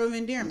another term of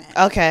endearment.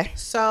 Okay.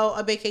 So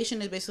a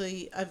vacation is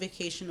basically a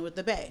vacation with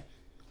the bae.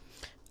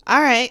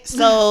 All right.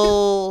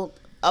 So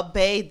a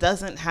bae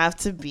doesn't have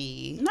to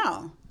be.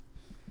 No.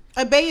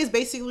 A bae is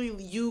basically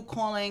you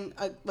calling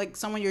like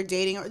someone you're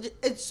dating, or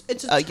it's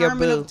a Your term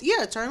boo.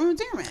 of term of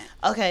endearment.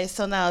 Okay.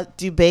 So now,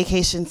 do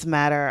vacations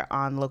matter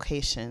on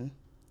location?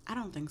 I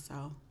don't think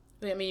so.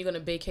 I mean, you're gonna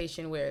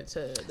vacation where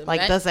to the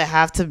Like, Met? does it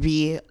have to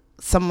be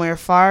somewhere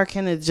far?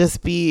 Can it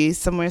just be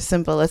somewhere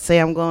simple? Let's say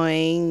I'm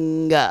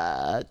going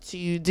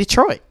to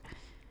Detroit.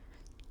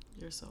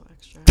 You're so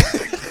extra.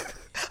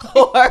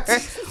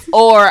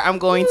 or I'm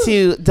going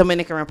to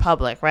Dominican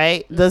Republic,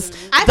 right? Does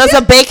Mm-hmm.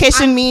 a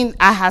vacation mean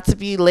I have to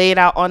be laid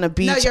out on a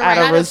beach you're at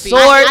right. a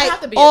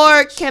resort?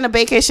 Or can a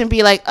vacation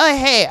be like, oh,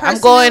 hey, I'm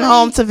going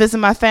home to visit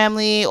my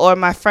family or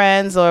my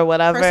friends or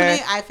whatever.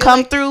 Personally, I feel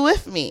Come through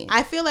with me.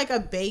 I feel like a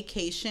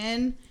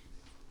vacation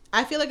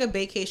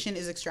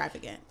is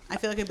extravagant. I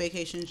feel like a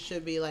vacation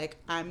should be like,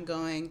 I'm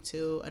going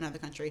to another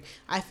country.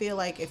 I feel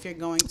like if you're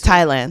going to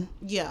Thailand.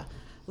 Yeah.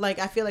 Like,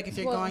 I feel like if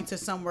you're going to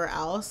somewhere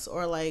else,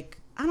 or like,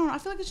 I don't know, I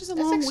feel like it's just a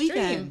long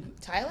weekend.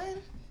 Thailand?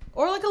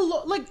 Or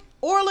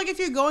like if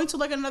you're going to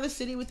like another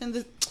city within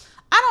the,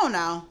 I don't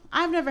know.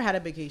 I've never had a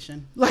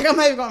vacation. Like, I'm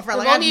not even going for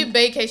like, the only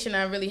vacation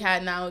I really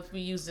had, now if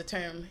we use the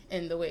term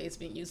in the way it's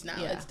being used now,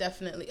 Yeah. it's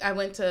definitely, I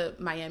went to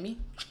Miami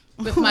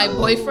with my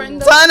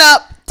boyfriend. Turn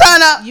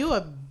up. You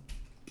a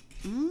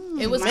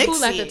it was mixy.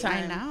 cool at the I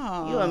time.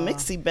 know. You a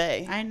mixy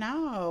bae. I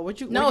know.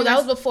 No, that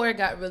was before it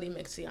got really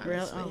mixy, honestly.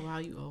 Really? Oh wow,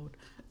 you old.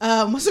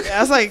 I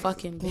was like,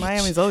 fucking bitch.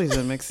 Miami's always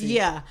been mixy.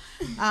 Yeah.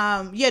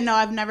 No,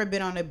 I've never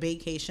been on a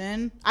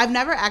vacation. I've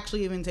never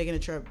actually even taken a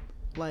trip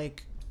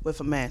like With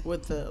a man.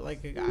 with a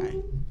guy.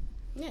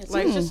 Yeah, it's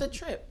Like, just a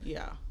trip.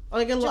 Yeah.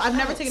 Like I've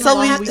never taken So a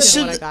long we weekend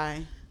should- with a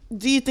guy.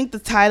 Do you think the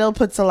title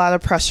puts a lot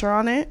of pressure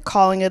on it?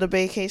 Calling it a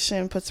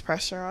vacation puts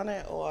pressure on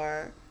it,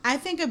 or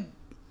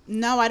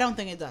No, I don't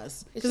think it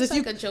does. It's just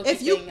like a jokey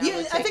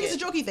thing. I think it's a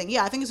jokey thing.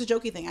 Yeah, I think it's a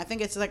jokey thing. I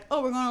think it's like,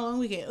 oh, we're going on a long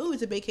weekend. Oh,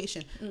 it's a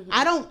vacation.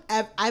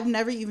 I've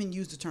never even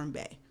used the term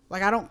bae.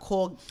 Like, I don't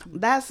call.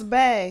 that's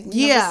bae?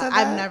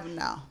 I've never,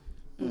 no.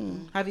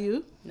 Have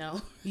you? No.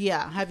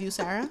 Yeah. Have you,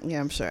 Sarah? Yeah,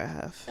 I'm sure I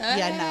have.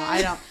 Yeah, no,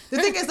 I don't. The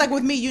thing is, like,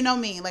 with me, you know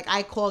me. Like,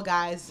 I call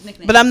guys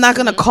nicknames. But I'm not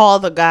gonna call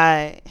the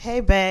guy, "Hey,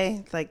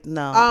 bae." Like,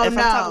 no. Oh, if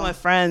no. I'm talking with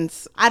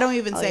friends, I don't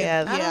even say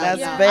yeah, that. that's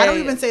Yeah, bae. I don't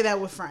even say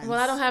that with friends. Well,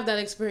 I don't have that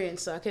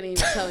experience, so I couldn't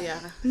even tell y'all.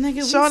 Nigga,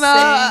 we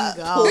Shauna,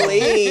 single.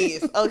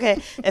 please. Okay,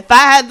 if I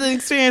had the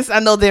experience, I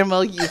know damn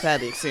well you've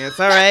had the experience.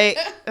 All right.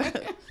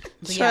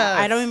 But yeah,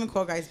 I don't even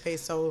call guys bae.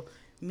 So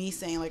me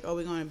saying like, oh,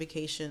 we're going on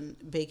vacation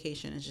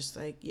is just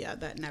like, yeah,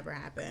 that never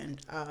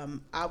happened.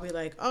 I'll be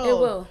like, oh, It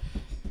will.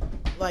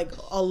 like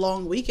a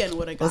long weekend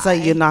with a guy. It's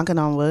like you're knocking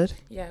on wood.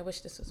 Yeah, I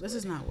wish this was. This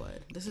is not wood.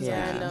 This is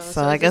Yeah, I know. So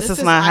So I if guess this it's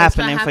is- not it's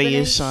not happening for you,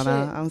 happening,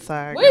 Shauna. shit. I'm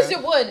sorry. Where's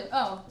girl. your wood?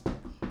 Oh,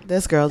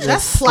 This girl just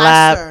That's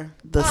slapped plaster.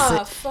 the.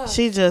 Oh, fuck.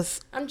 She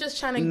just I'm just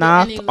trying to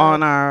knocked get any on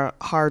look. our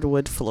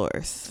hardwood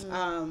floors. But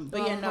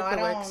yeah, no, hope I it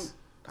don't. works.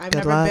 I've Good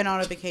never luck. been on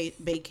a Oh,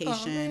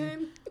 vacation.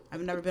 man.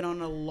 I've never been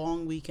on a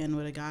long weekend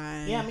with a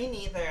guy. me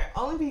neither.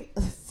 Only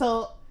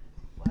so.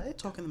 What?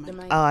 Talking to my. The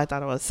mic. Oh, I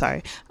thought it was.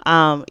 Sorry.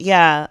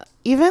 Yeah.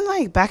 Even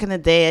like back in the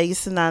day, I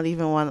used to not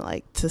even want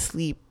like to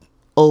sleep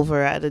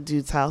over at a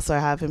dude's house or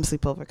have him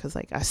sleep over because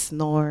like I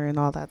snore and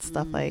all that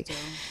stuff.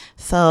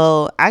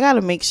 So I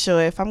gotta make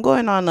sure if I'm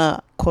going on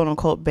a quote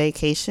unquote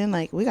vacation,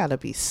 like we gotta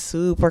be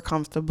super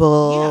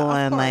comfortable Yeah, of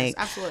and course, like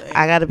absolutely.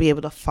 I gotta be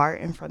able to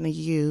fart in front of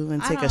you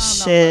and I take don't a know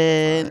about the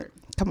shit. fart.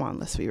 Come on,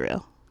 let's be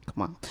real.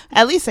 Come on,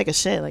 at least take a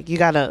shit. Like you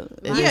gotta.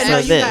 My, It's no,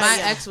 like you this. gotta- my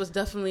yeah. ex was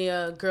definitely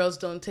a girls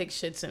don't take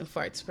shits and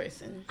farts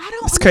person. I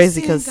don't. It's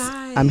crazy because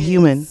understand I'm guys.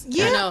 human,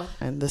 Yeah. I know.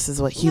 and this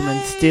is what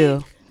humans Like-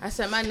 do. I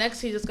said my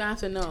next he just gonna have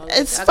to know. Like,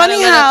 It's I gotta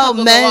funny let a how couple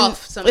go men.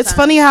 off It's sometimes.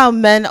 funny how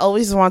men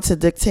always want to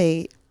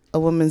dictate a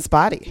woman's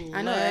body.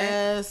 I know,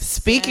 right? Listen.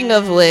 Speaking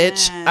of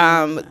which,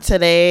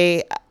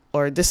 today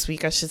or this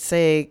week, I should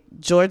say,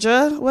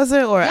 Georgia was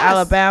it or Yes.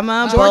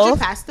 Alabama? Georgia both.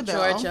 passed the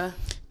bill.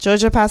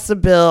 Georgia passed a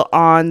bill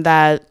on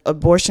that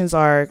abortions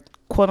are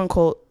quote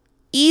unquote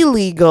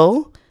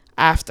illegal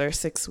after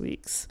 6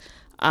 weeks.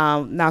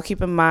 Now,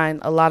 keep in mind,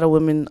 a lot of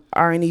women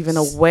aren't even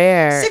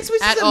aware. 6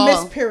 weeks At is a all.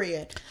 missed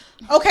period.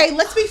 Okay,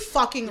 let's be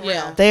fucking real.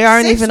 Yeah. They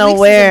aren't 6 even weeks is a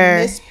aware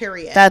missed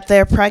period. that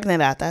they're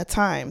pregnant at that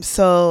time.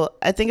 So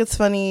I think it's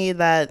funny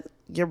that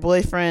your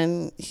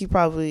boyfriend, he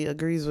probably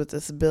agrees with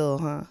this bill,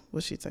 huh?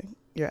 What you think?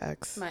 Your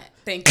ex?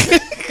 Thank you.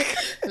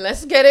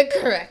 Let's get it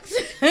correct.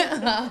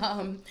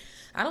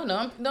 I don't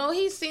know. No,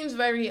 he seems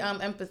very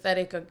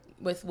empathetic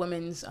with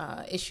women's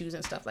issues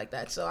and stuff like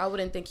that. So I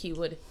wouldn't think he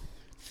would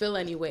feel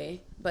any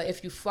way. But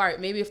if you fart,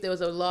 maybe if there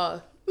was a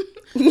law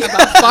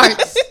about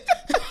farts,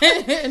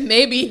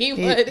 maybe he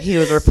would. He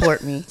would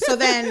report me. So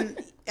then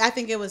I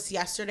think it was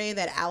yesterday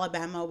that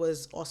Alabama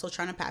was also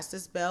trying to pass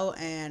this bill.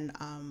 And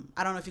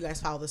I don't know if you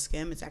guys follow the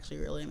Skim. It's actually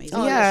really amazing.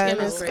 Oh, Yeah, the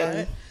Skim it's is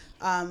great.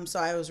 good. So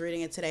I was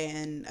reading it today,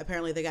 and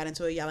apparently they got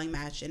into a yelling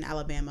match in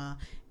Alabama.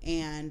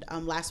 And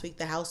last week,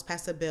 the House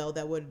passed a bill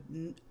that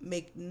would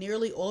make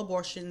nearly all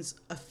abortions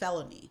a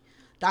felony.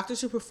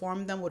 Doctors who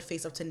perform them would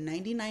face up to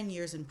 99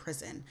 years in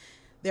prison.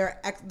 There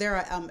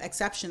are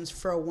exceptions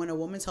for when a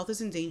woman's health is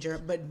in danger,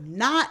 but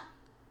not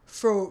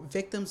for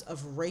victims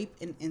of rape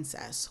and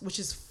incest, which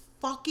is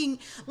fucking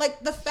like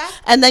the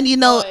fact. And then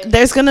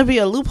there's gonna be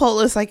a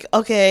loophole. It's like,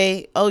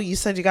 okay, oh, you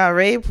said you got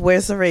raped.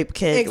 Where's the rape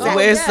kit? Exactly.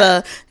 Where's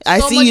the? I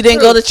So see much you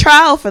didn't go to proof.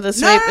 trial for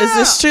this rape. No. Is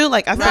this true?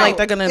 Like, I feel like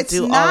they're gonna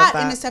do all of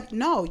that.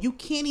 No, you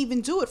can't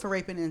even do it for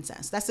rape and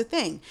incest. That's the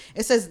thing.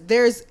 It says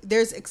there's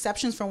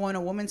exceptions for when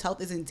a woman's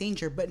health is in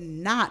danger, but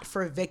not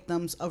for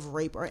victims of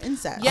rape or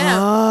incest. Yeah.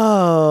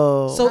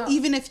 Oh. So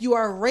even if you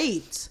are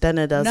raped, Then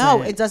it doesn't.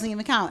 No, it doesn't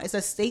even count. It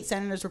says state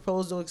senators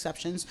proposed no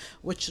exceptions,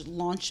 which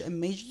launched a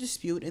major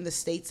dispute in the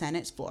state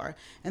Senate's floor,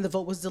 and the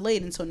vote was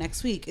delayed until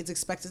next week. It's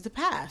expected to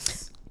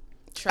pass.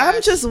 Trash.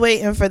 I'm just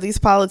waiting for these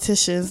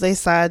politicians, they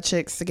side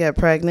chicks, to get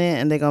pregnant,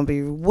 and they're gonna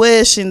be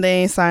wishing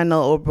they ain't signed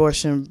no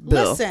abortion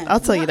bill. Listen, I'll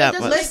tell you that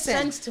doesn't much. make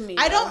sense to me.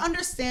 I though. don't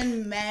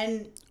understand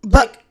men,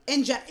 But- like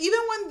even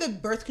when the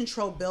birth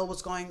control bill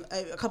was going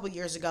a couple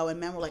years ago, and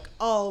men were like,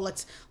 "Oh,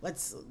 let's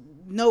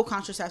no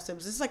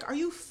contraceptives." It's like, are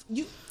you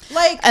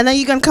like? And then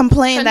you're gonna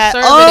complain that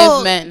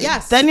Conservative men.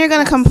 Yes. Then you're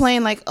gonna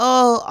complain like,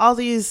 oh, all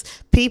these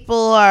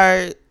people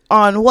are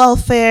on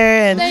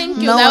welfare and Thank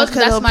you. no one That's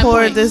could my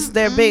afford point. this.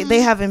 They're big.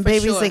 They having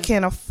babies sure. they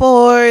can't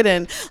afford,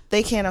 and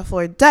they can't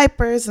afford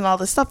diapers and all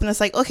this stuff. And it's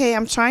like, okay,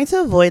 I'm trying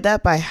to avoid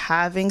that by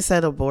having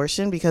said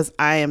abortion because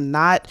I am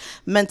not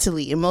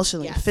mentally,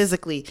 emotionally, Yes.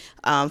 physically,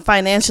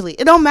 financially.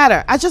 It don't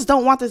matter. I just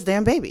don't want this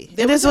damn baby.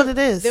 It is what it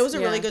is. There was a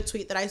really Yeah. good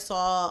tweet that I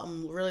saw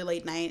really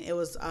late night. It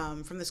was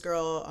from this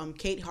girl,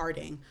 Kate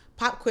Harding.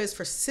 Pop quiz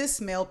for cis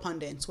male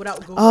pundits without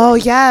Google. Oh,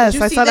 yes. Did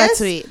you I see saw that this?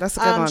 tweet. That's a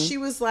good one. She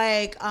was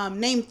like,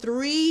 name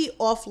 3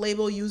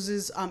 off-label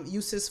uses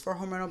for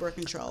hormonal birth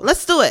control.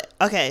 Let's do it.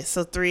 Okay,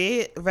 so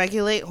 3,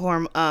 regulate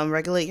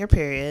regulate your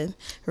period,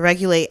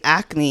 regulate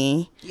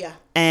acne, Yeah,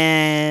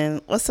 and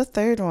what's the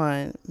third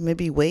one?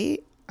 Maybe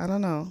weight? I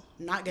don't know.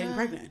 not getting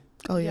pregnant.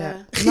 Oh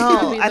yeah. Yeah.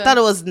 No, Maybe I the- thought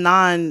it was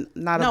not No,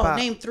 about.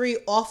 name 3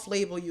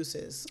 off-label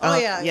uses. Oh, Oh,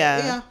 yeah.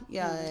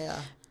 yeah.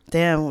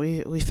 Damn,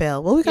 we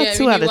failed. Well, we got Yeah,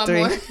 2 we out need of one 3.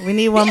 more. We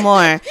need one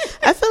more.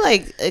 I feel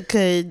like it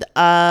could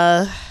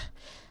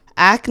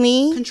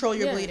acne. Control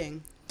your Yeah.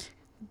 bleeding.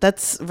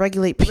 That's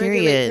regulate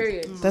period.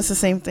 period. That's the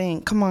same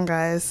thing. Come on,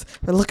 guys,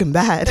 we're looking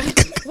bad.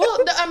 Well,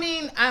 I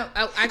mean, I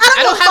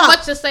give don't a have fuck.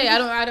 much to say.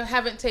 I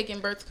haven't taken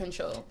birth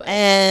control. But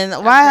And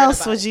I've why heard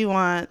else about would it. you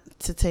want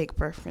to take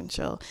birth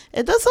control?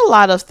 It does a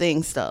lot of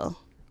things, though.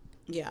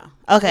 Yeah.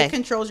 Okay. It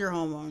controls your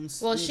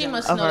hormones. Well, in she general.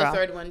 must know the Overall.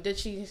 third one. Did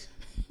she?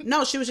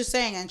 No, she was just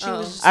saying, and she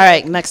was just All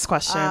right, next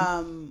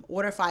question.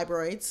 what are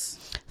fibroids?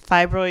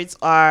 Fibroids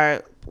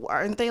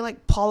aren't they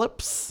like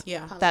polyps?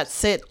 Yeah. That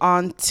sit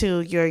onto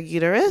your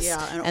uterus.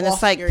 Yeah, and and it's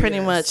off like your pretty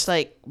uterus. much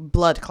like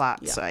blood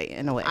clots, Yeah. right?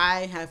 In a way.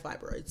 I have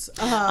fibroids.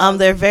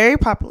 They're very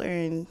popular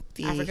in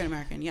the African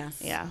American, yes.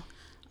 Yeah.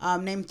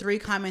 Name 3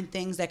 common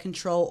things that can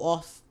throw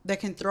off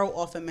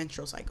a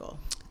menstrual cycle.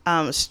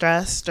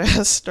 Stress.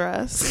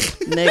 niggas.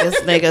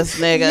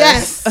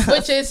 Yes.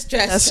 Which is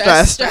stress.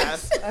 Stress.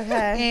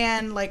 Okay.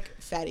 And like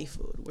fatty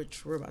food,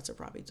 which we're about to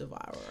probably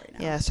devour right now.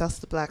 Yeah, shouts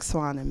to Black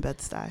Swan in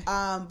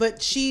Bed-Stuy. But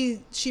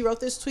she wrote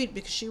this tweet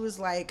because she was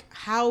like,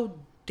 how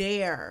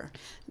dare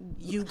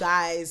you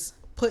guys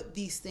put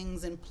these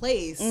things in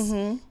place?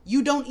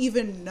 You don't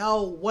even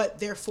know what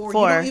they're for.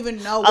 You don't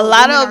even know what a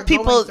lot women are of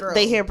people going through.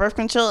 they hear birth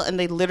control and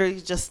they literally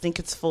just think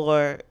it's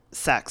for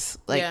sex.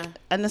 Like Yeah.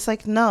 and it's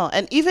like no.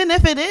 And even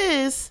if it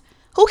is,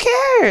 who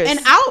cares? And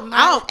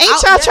I'll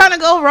ain't y'all trying to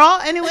go raw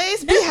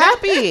anyways? Be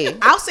happy.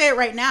 I'll say it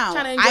right now.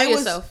 Trying to enjoy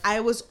yourself. I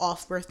was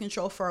off birth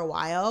control for a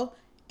while,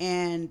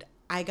 and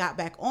I got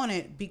back on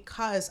it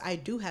because I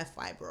do have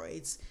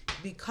fibroids.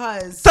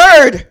 Because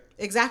Third.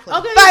 exactly.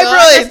 Okay,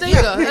 Fibroids. there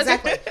you go.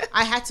 Exactly.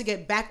 I had to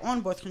get back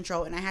on birth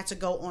control, and I had to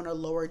go on a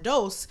lower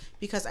dose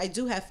because I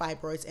do have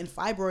fibroids, and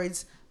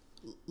fibroids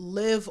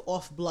live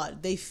off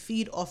blood. They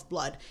feed off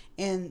blood,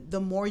 and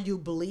the more you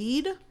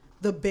bleed,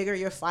 the bigger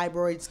your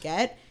fibroids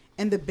get,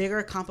 and the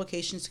bigger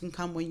complications can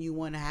come when you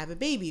want to have a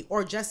baby,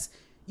 or just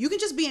you can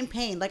just be in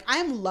pain. Like,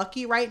 I'm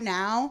lucky right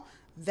now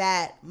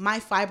that my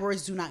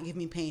fibroids do not give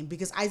me pain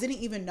because I didn't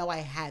even know I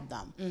had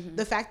them.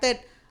 The fact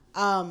that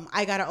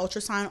I got an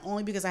ultrasound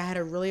only because I had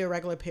a really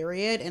irregular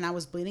period and I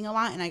was bleeding a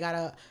lot, and I got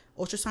a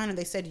ultrasound and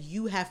they said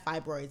you have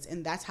fibroids,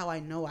 and that's how I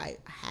know I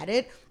had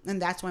it.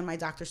 And that's when my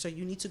doctor said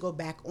you need to go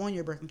back on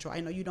your birth control. I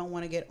know you don't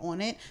want to get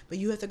on it, but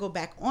you have to go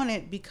back on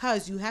it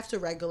because you have to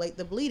regulate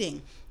the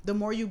bleeding. The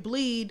more you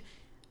bleed,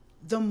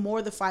 the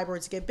more the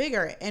fibroids get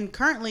bigger. And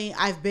currently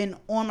I've been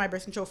on my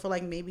birth control for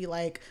maybe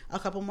a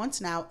couple months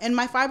now, and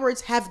my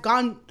fibroids have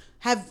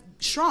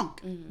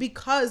shrunk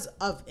because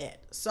of it.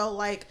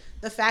 So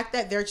the fact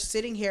that they're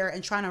sitting here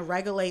and trying to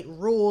regulate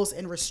rules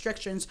and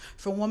restrictions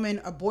for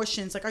women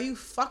abortions, are you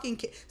fucking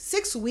kidding?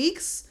 6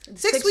 weeks?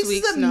 6 weeks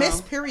is a no.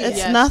 missed period. It's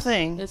Yes.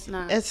 nothing. It's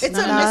not. It's It's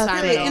a not missed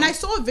at period. all. And I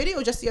saw a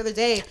video just the other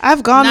day.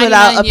 I've gone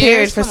 99 without a period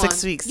years? for Come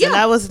 6 on. weeks, Yeah. and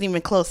I wasn't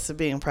even close to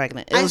being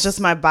pregnant. It was just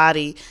my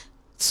body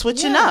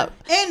switching Yeah. up.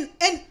 And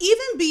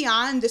even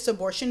beyond this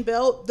abortion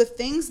bill, the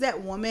things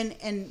that women,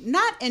 and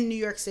not in New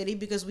York City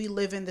because we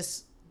live in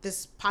this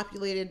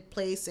populated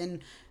place, and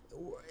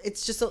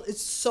it's just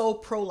it's so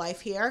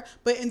pro-life here,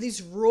 but in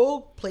these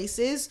rural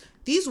places,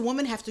 these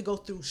women have to go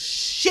through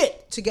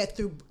shit to get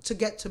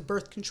to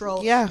birth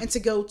control, and to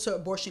go to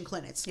abortion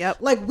clinics.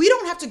 Like, we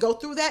don't have to go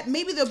through that.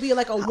 Maybe there'll be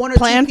like a one or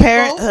Planned two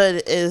people.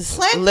 Parenthood is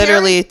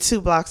literally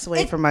 2 blocks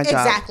away from my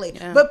job. Exactly.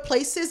 But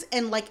places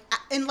in like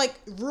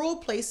rural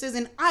places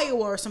in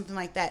Iowa or something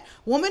like that,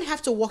 women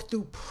have to walk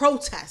through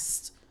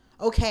protests.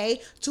 Okay,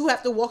 to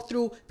have to walk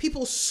through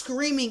people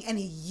screaming and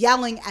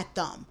yelling at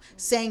them,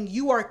 saying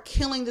you are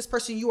killing this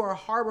person, you are a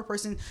horrible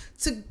person,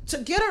 to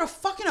get her a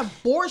fucking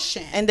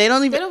abortion. And they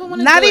don't even,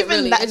 not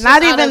even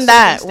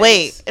that.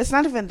 Wait, it's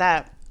not even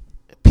that.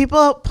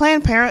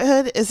 Planned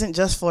Parenthood isn't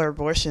just for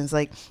abortions.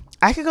 Like,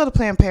 I could go to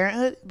Planned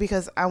Parenthood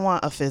because I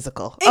want a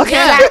physical.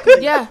 Exactly.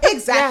 Okay. Yeah.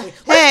 Exactly.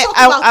 Yeah. Hey,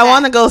 I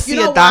want to go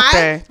see a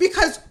doctor. Why?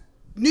 Because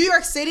New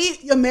York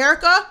City,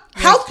 America,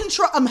 health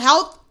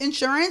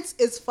insurance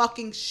is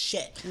fucking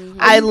shit. Mm-hmm.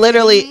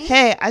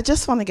 I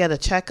just want to get a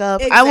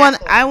checkup.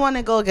 Exactly. I want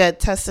to go get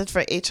tested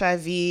for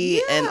HIV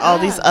and all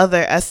these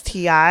other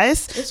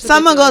STIs. So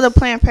I'm gonna go to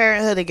Planned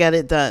Parenthood to get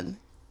it done.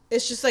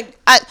 It's just like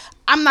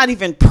I'm not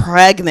even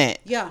pregnant.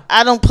 Yeah,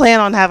 I don't plan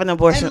on having an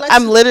abortion.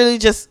 I'm literally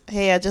just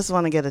I just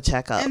want to get a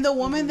checkup. And the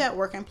women that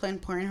work in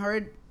Planned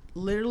Parenthood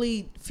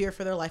literally fear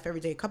for their life every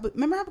day.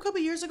 Remember a couple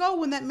years ago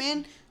when that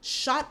man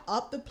shot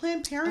up the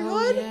Planned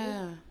Parenthood? Oh,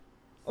 yeah.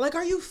 Like,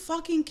 are you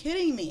fucking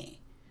kidding me?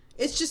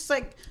 It's just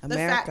like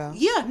America.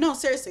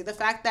 Seriously, the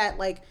fact that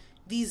like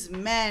these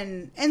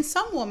men and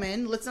some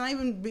women, let's not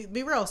even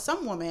be real,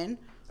 some women,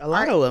 a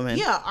lot of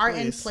women, are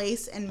in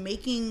place and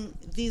making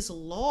these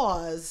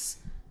laws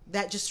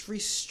that just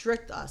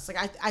restrict us.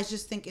 Like, I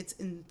just think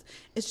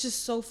it's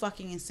just so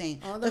fucking insane.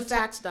 All the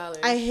tax dollars.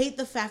 I hate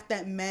the fact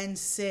that men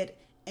sit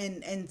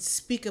and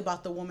speak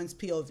about the woman's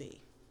POV.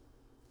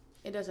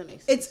 It doesn't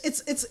make sense.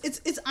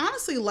 It's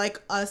honestly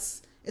like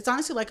us. It's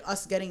honestly like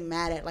us getting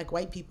mad at like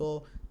white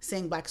people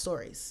saying black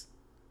stories,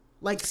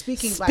 like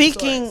speaking black stories.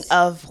 Speaking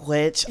of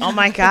which, oh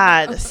my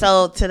god!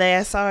 So today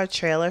I saw a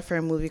trailer for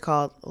a movie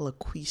called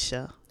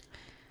LaQuisha.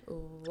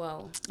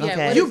 Whoa.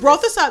 Okay. You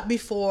brought this up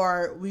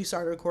before we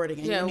started recording,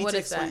 and you need to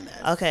explain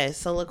this. Okay,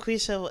 so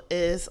LaQuisha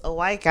is a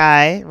white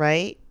guy,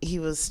 right? He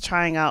was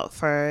trying out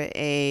for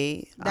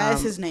a. That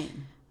is his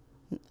name.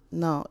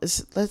 No,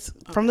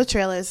 from the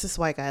trailer, it's this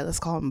white guy. Let's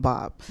call him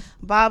Bob.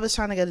 Bob is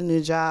trying to get a new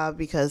job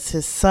because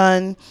his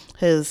son,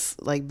 his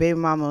like baby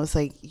mama was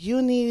like,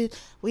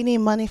 we need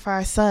money for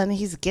our son.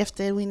 He's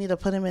gifted. We need to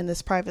put him in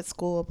this private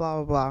school,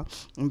 blah, blah, blah.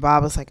 And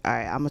Bob was like, all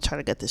right, I'm going to try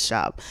to get this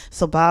job.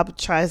 So Bob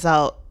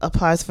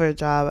applies for a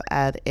job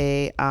at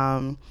a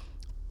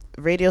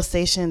radio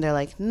station. They're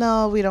like,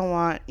 no, we don't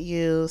want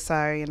you,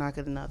 sorry, you're not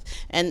good enough.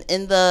 And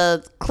in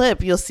the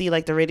clip you'll see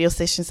like the radio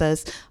station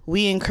says,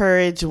 we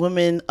encourage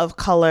women of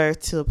color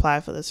to apply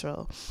for this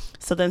role.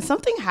 So then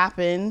something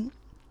happened,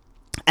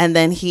 and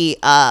then he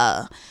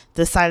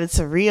decided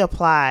to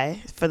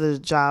reapply for the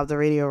job, the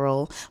radio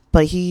role,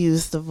 but he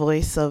used the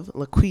voice of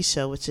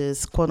LaQuisha, which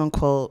is quote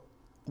unquote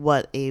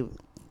what a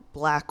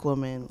black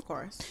woman, of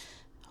course,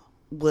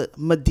 with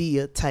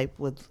Medea type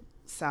would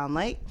sound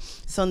like.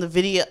 So in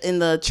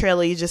the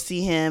trailer, you just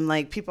see him,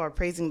 like, people are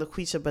praising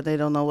LaQuisha, but they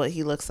don't know what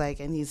he looks like,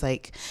 and he's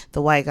like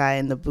the white guy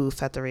in the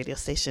booth at the radio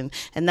station.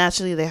 And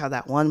naturally they have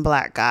that one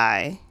black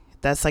guy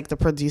that's like the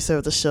producer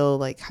of the show,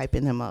 like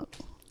hyping him up.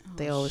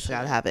 They always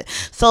gotta have it.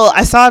 So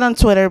I saw it on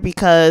Twitter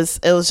because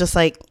it was just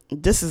like,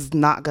 this is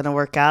not gonna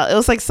work out. It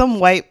was like some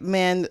white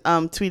man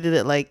tweeted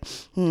it like,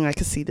 I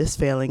could see this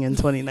failing in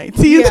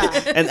 2019.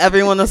 And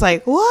everyone was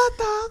like, what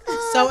the fuck?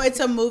 So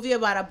it's a movie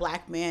about a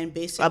black man,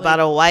 basically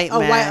about a white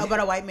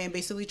man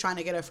basically trying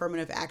to get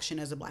affirmative action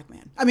as a black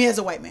man. I mean, as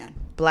a white man.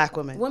 Black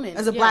woman.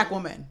 As a black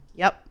woman.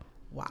 Yep.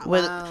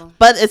 Wow.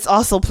 But it's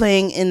also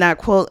playing in that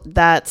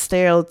that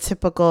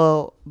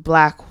stereotypical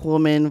black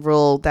woman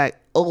role, that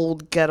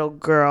old ghetto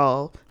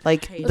girl.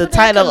 Like the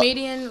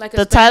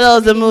title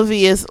of the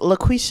movie is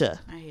LaQuisha.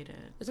 I hate it.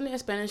 Isn't it a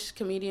Spanish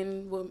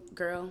comedian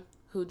girl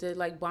who did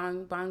like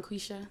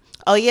Bonquisha?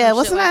 Oh yeah,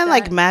 wasn't that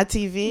like Mad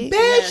TV? Bitch,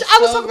 I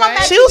was talking about Mad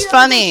TV. She was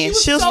funny.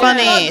 She was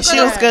funny. She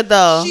was good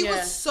though. She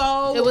was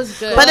so. It was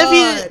good.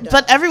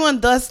 But everyone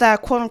does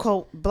that quote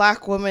unquote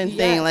black woman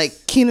thing,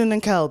 like Keenan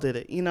and Kel did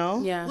it. You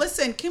know? Yeah.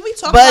 Listen, can we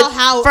talk about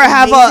how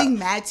amazing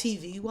Mad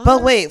TV was?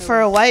 But wait, for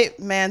a white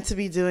man to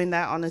be doing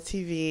that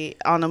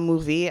on a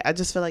movie, I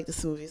just feel like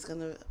this movie is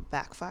gonna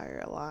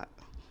backfire a lot.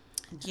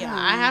 Yeah,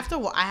 I have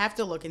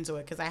to look into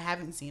it because I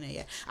haven't seen it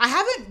yet. I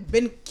haven't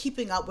been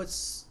keeping up with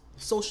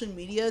social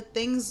media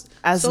things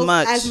as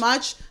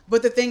much,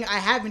 but the thing I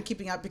have been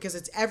keeping up because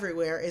it's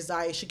everywhere is the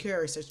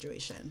Ayesha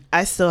situation.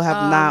 I still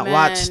have not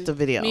watched the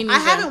video. I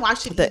haven't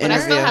watched it, but I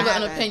still have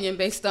an opinion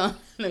based on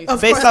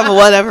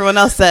what everyone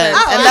else said,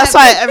 and that's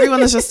why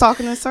everyone is just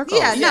talking in circles.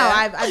 Yeah, no,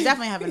 I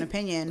definitely have an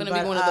opinion. I'm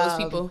gonna be one of those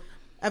people.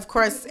 Of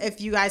course, if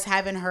you guys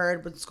haven't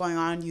heard what's going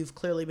on, you've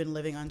clearly been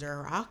living under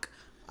a rock.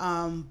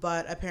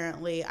 But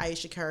apparently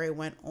Ayesha Curry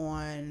went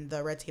on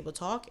the Red Table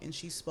Talk and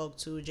she spoke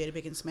to Jada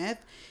Pinkett Smith,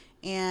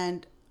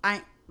 and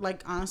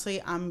like,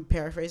 honestly, I'm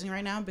paraphrasing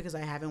right now because I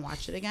haven't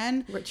watched it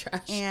again. We're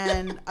trash.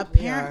 And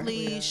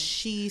apparently We are.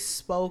 she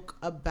spoke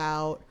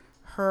about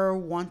her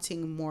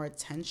wanting more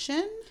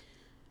attention.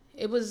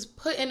 It was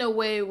put in a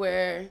way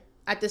where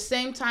at the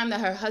same time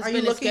that her Are husband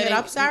you is looking getting... it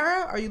up,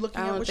 Sarah? Are you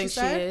looking I at don't what she think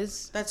said? she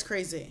is. That's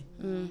crazy.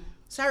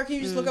 Sarah, can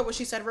you just look up what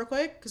she said real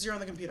quick? Because you're on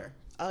the computer.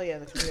 Oh yeah,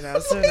 the computer. I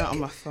was doing it on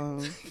my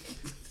phone.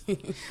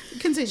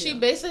 Continue. She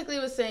basically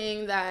was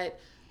saying that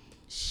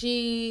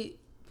she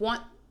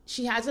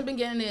hasn't been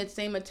getting the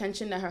same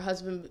attention that her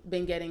husband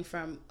been getting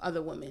from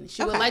other women.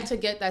 She would like to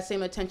get that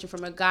same attention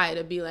from a guy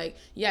to be like,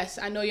 yes,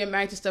 I know you're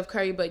married to Steph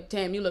Curry, but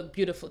damn, you look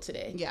beautiful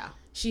today. Yeah.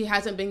 She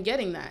hasn't been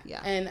getting that.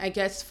 Yeah. And I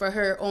guess for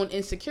her own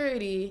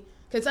insecurity,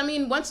 because I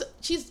mean, once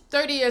she's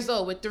 30 years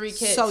old with 3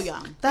 kids. So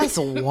young. That's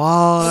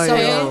wild. So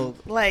young.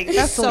 Like,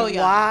 that's So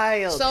young.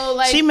 wild. So,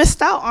 like, she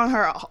missed out on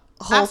her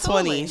whole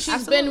Absolutely. 20s. She's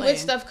Absolutely. been with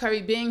Steph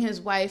Curry, being his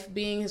wife,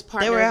 being his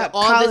partner, They were at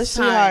all college this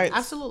time. sweethearts.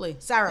 Absolutely.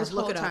 Sarah, This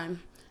look whole it up. time.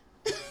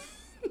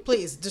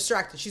 Please,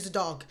 distracted. She's a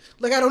dog.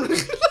 Like, I don't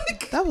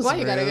like, That was Why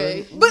you gotta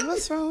rude. go- But-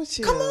 What's wrong with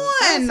you? come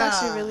on. That's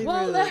actually really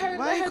Well, rude. let her-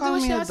 Why let are you her do calling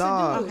what me she a has to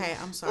dog? do. Okay,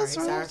 I'm sorry, What's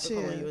wrong Sarah, with for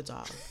calling you? you a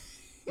dog.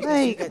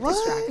 Like, Get what?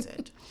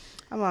 distracted.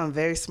 I'm on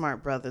Very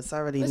Smart Brothers. I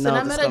already Listen, know I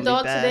this met gonna a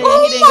dog be bad. today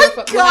and he didn't give a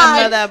fuck.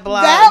 God. that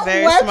blog, that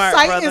Very Smart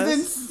website Brothers. is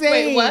insane.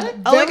 Wait, what?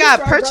 Oh, it got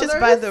Smart purchased by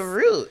Brothers? The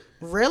Root.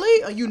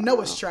 Really? Oh, you know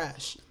it's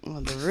trash.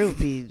 Well, The Root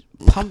be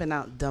pumping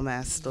out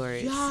dumbass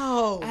stories.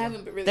 Yo, I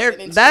haven't really They're,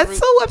 been into that's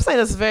the a website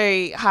that's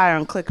very high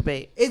on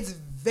clickbait. it's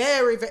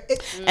very, very.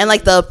 And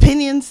like the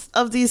opinions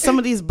of some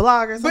of these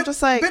bloggers, I'm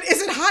just like, but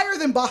is it higher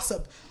than Boss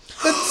Up?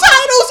 The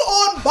title's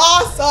on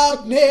Boss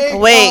Up, nigga.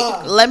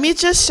 wait, let me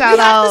just We shout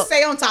have to out.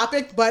 stay on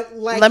topic, but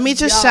like, Let me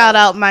just yo. shout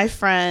out my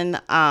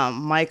friend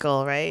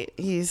Michael. Right,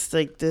 he's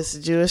like this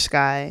Jewish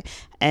guy,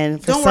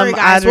 and for Don't some worry,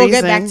 guys. odd We'll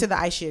reason, get back to the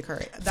Aisha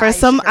Curry. for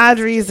some odd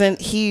reason,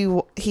 he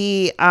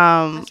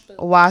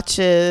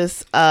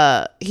watches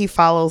he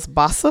follows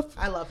Bossip.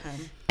 I love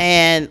him.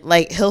 And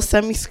like he'll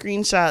send me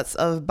screenshots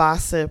of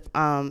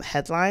Bossip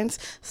headlines.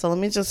 So let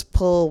me just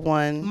pull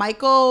one.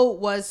 Michael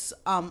was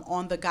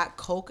on the Got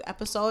Coke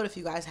episode. If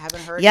you guys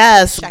haven't heard,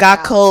 Yes, check it Got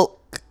out.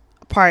 Coke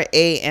Part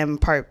A and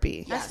Part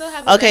B. I still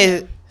haven't Okay.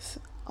 met him.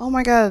 Oh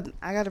my God,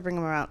 I gotta bring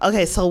them around.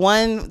 Okay, so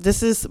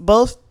this is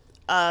both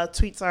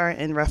tweets are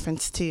in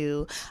reference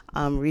to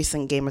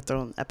recent Game of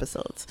Thrones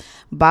episodes.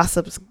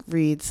 Bossip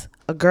reads,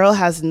 "A girl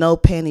has no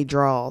panty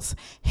draws.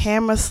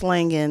 Hammer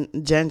slanging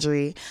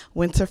Gendry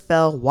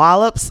Winterfell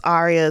wallops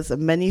Arya's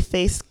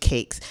many-faced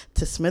cakes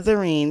to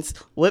smithereens,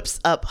 whips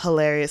up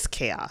hilarious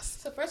chaos."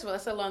 So first of all,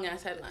 that's a long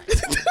ass headline.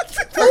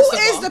 Who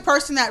is the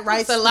person that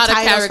writes That's a lot the of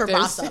titles for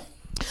characters. Boss Up?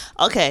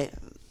 Okay,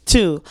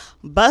 2.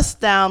 Bust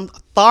down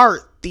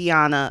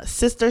Thartiana,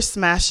 Sister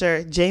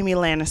Smasher, Jaime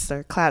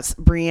Lannister claps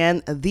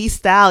Brienne the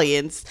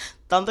Stallions,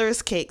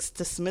 thunderous cakes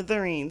to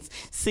smithereens,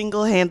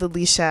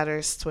 single-handedly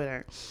shatters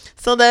Twitter.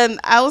 So then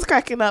I was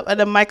cracking up, and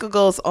then Michael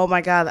goes, "Oh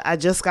my God, I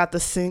just got the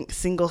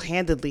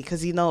single-handedly,"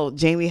 because you know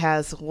Jaime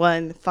has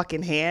one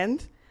fucking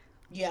hand,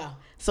 Yeah.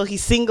 so he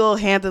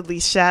single-handedly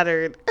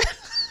shattered.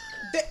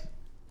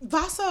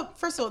 Boss Up,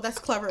 first of all, that's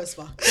clever as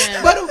fuck.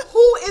 Yeah. But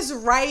who is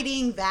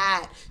writing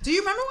that? Do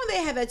you remember when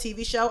they had that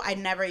TV show? I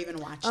never even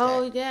watched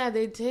Oh it. yeah,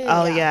 they did.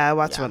 Oh Yeah. yeah, I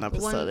watched Yeah. one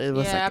episode. It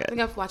wasn't yeah, I good.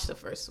 think I've watched the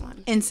first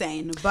one.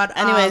 Insane. But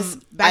Anyways,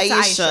 back to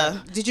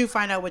Ayesha. Aisha. Did you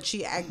find out what she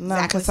exactly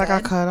No, because said? I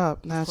got caught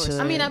up. Naturally.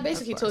 I mean, I Of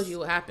basically course. told you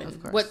what happened.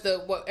 Of course.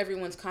 What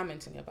everyone's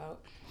commenting about.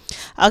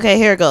 Okay,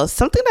 here it goes.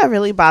 Something that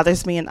really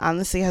bothers me and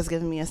honestly has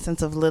given me a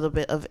sense of a little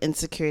bit of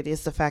insecurity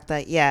is the fact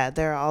that, yeah,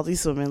 there are all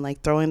these women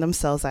like throwing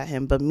themselves at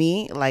him. But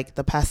me, like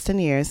the past 10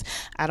 years,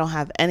 I don't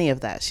have any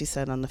of that, she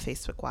said on the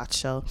Facebook Watch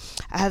show.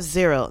 I have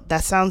 0.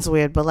 That sounds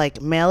weird, but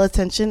like male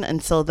attention.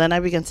 And so then I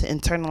began to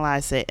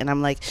internalize it. And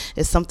I'm like,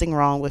 is something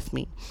wrong with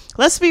me?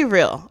 Let's be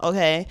real,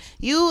 okay?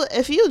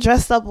 If you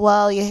dressed up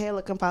well, your hair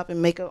looking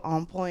popping, makeup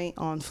on point,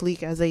 on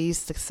fleek, as they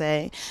used to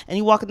say, and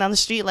you walking down the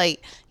street,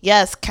 like,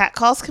 yes,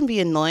 catcalls can be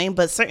annoying,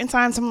 but certain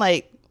times I'm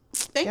like,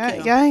 Thank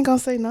you. y'all ain't gonna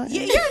say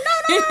nothing. Yeah,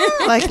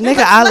 no. Like,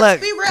 nigga, I look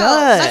Let's be real.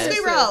 good. Let's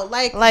be real.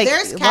 Like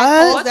there's what?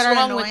 catcalls that What's are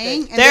wrong with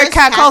annoying. it? And There are there's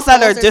catcalls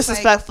that are that's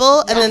disrespectful,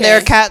 and then there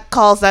are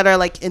catcalls that are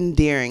like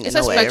endearing It's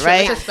in a a way, spectrum,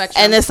 right? it's a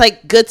spectrum. And it's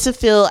like good to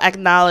feel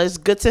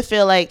acknowledged, good to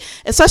feel like,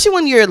 especially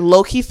when you're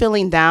low key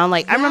feeling down.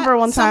 Like I remember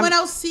one time someone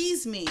else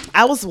sees me.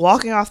 I was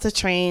walking off the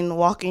train,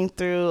 walking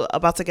through,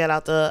 about to get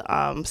out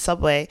the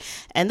subway,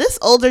 and this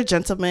older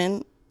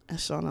gentleman, and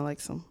Shauna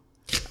likes him.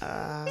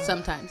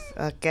 Sometimes.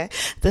 Okay.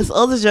 This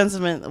older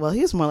gentleman, well,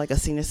 he was more like a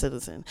senior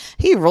citizen.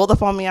 He rolled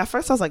up on me at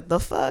first. I was like, the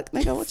fuck,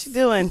 nigga, what you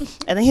doing?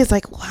 And then he's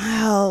like,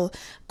 wow,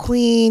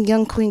 queen,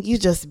 young queen, you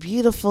just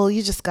beautiful.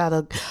 You just got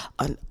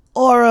an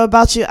aura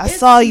about you. I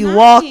saw you nice.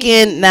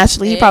 walking.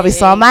 Naturally, he probably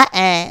saw my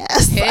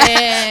ass.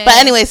 Hey. But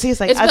anyways, he's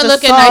like, It's I been just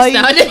looking saw nice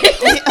you. nowadays.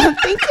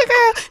 Thank you,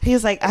 girl. He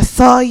was like, I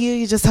saw you.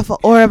 You just have an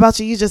aura about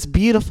you. You just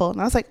beautiful.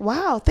 And I was like,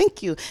 wow,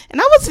 thank you. And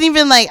I wasn't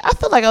even like, I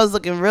felt like I was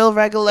looking real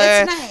regular.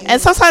 It's nice.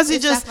 And sometimes you're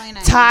It's just definitely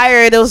nice.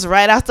 tired. It was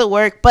right after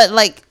work. But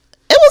like,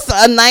 it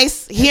was a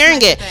nice hearing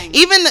nice it.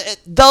 Even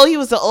though he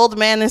was an old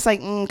man, it's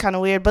like kind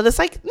of weird, but it's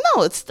like,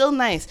 no, it's still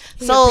nice.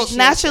 So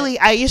naturally,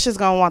 Ayesha's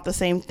gonna want the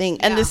same thing,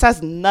 and this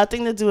has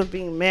nothing to do with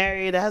being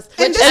married. I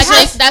think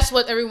that's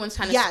what everyone's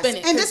trying to spin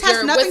it. And this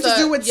has nothing to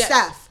do with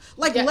Steph.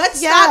 Like, let's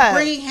stop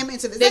bringing him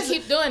into this. They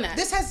keep doing that.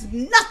 This has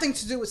nothing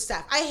to do with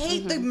Steph. I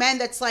hate the men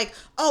that's like,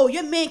 oh,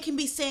 your man can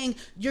be saying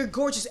you're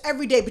gorgeous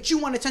every day, but you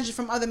want attention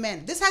from other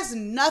men. This has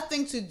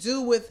nothing to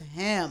do with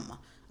him.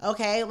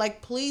 Okay?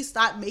 Like, please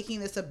stop making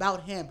this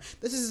about him.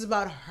 This is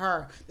about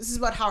her. This is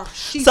about how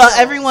she feels.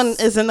 Everyone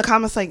is in the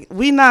comments like,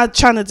 we not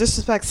trying to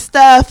disrespect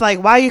Steph.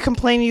 Like, why are you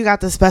complaining you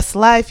got this best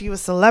life? You a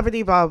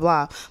celebrity, blah,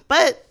 blah, blah.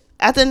 But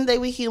at the end of the day,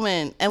 we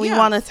human and we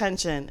want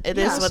attention. It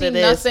is what it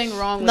is. Nothing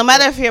wrong with no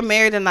matter if you're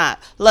married or not.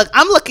 Look,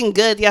 I'm looking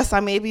good. Yes, I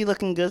may be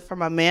looking good for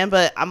my man,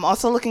 but I'm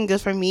also looking good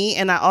for me.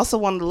 And I also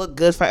want to look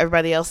good for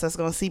everybody else that's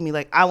going to see me.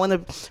 Like, I want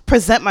to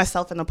present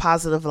myself in a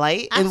positive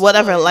light. In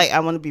whatever light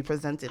I want to be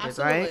presented in,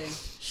 right?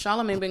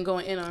 Charlamagne been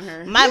going in on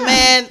her. My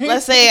man,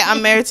 let's say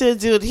I'm married to a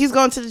dude. He's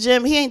going to the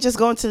gym. He ain't just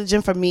going to the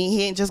gym for me.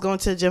 He ain't just going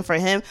to the gym for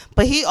him.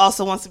 But he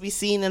also wants to be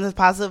seen in a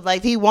positive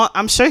light.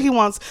 I'm sure he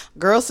wants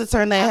girls to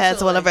turn their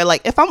heads or whatever.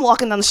 Like, if I'm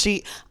walking down the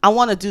street, I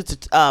want a dude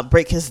to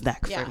break his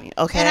neck for me.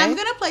 Okay. And I'm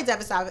gonna play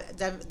devil's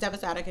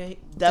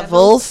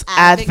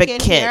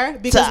advocate here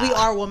because we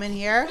are women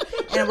here,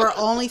 and we're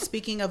only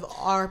speaking of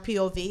our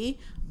POV.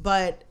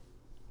 But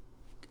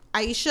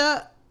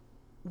Ayesha,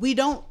 we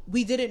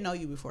didn't know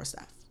you before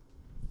Steph.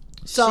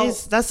 So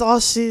that's all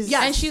she's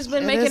and she's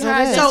been making her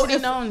identity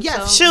known.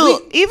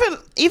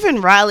 Even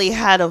Riley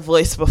had a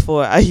voice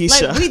before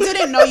Ayesha. Like, we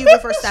didn't know you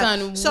before Steph.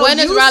 Son, so when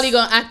is Riley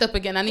gonna act up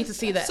again? I need to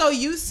see that. So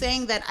you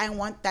saying that I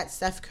want that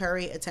Steph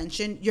Curry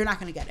attention, you're not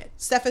gonna get it.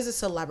 Steph is a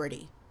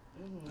celebrity.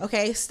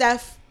 Okay,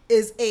 Steph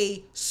is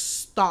a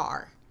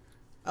star.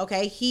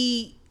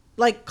 Okay,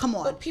 like, come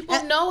on. But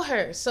people know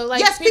her. So, like,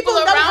 yes, people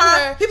know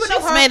her. People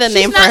know her. She's made a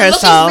name for herself.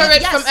 herself. She's not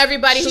looking for it from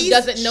everybody who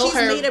doesn't know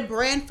her. She's made a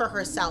brand for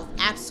herself,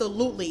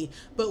 absolutely.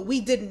 But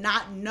we did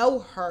not know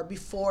her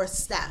before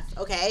Steph,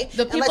 okay?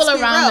 The people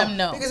around them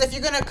know. Because if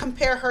you're going to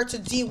compare her to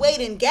D.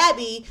 Wade and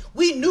Gabby,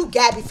 we knew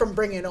Gabby from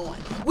Bring It On.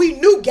 We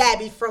knew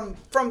Gabby from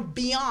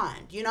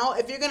Beyond, you know?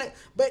 If you're going to...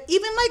 But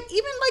even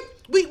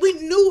we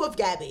knew of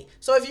Gabby.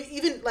 So if you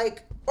even,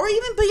 like... Or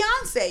even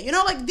Beyonce, you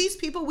know, like, these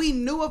people, we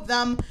knew of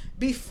them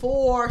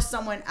before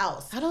someone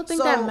else. I don't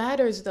think that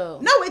matters, though.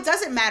 No, it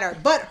doesn't matter.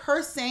 But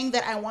her saying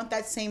that I want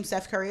that same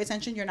Steph Curry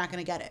attention, you're not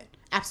going to get it.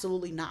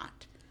 Absolutely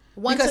not.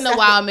 Once in a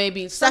while,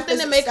 maybe. Something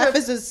to make her... Steph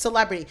is a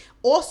celebrity.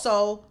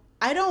 Also,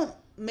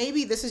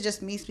 maybe this is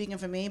just me speaking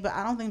for me, but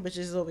I don't think bitches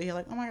is over here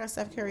like, oh my God,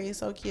 Steph Curry is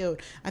so cute.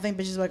 I think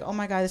bitches are like, oh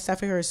my God,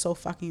 Steph Curry is so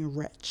fucking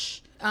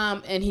rich.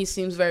 And he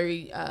seems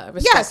very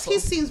respectful. Yes, he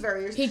seems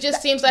very... He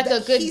just seems like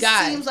a good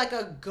guy. He seems like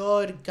a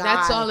good guy.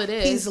 That's all it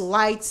is. He's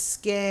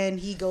light-skinned.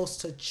 He goes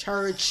to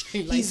church.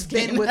 He's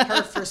been with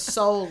her for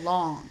so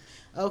long.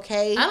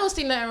 Okay? I don't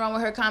see nothing wrong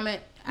with her comment.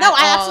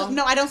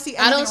 I don't see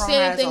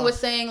anything with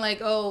saying like,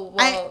 oh,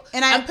 well,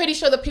 I'm pretty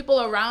sure the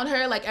people around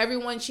her, like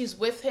everyone, she's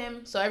with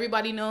him, so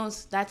everybody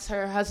knows that's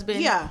her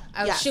husband. Yeah.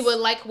 She would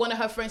like one of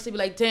her friends to be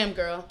like, damn,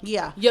 girl.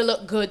 Yeah. You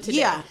look good today.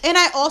 Yeah. And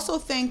I also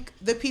think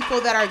the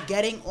people that are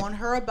getting on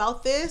her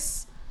about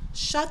this,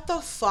 shut the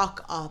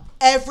fuck up.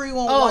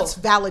 Everyone wants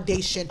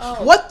validation.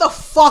 What the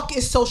fuck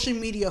is social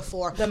media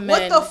for?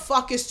 What the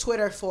fuck is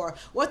Twitter for?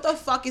 What the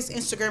fuck is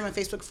Instagram and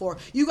Facebook for?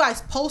 You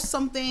guys post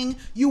something,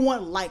 you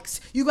want likes.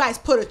 You guys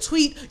put a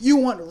tweet, you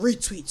want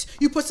retweets.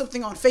 You put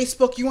something on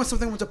Facebook, you want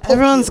something to post.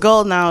 Everyone's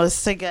goal now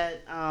is to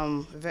get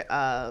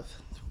whatchamacallit,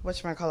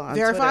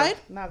 verified?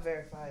 Twitter. Not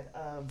verified.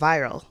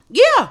 Viral.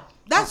 Yeah.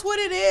 That's what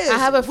it is. I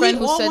have a friend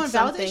who said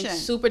something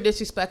super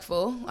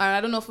disrespectful.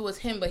 I don't know if it was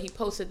him, but he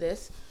posted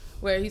this.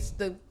 Where he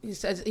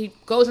says he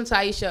goes into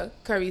Ayesha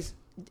Curry's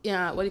in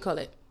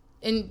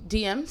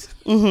DMs.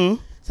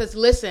 Mm-hmm. Says,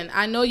 listen,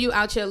 I know you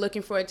out here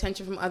looking for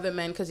attention from other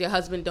men because your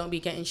husband don't be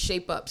getting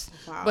shape ups,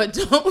 but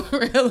don't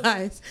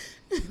realize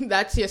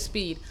that's your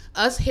speed.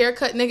 Us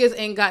haircut niggas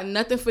ain't got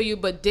nothing for you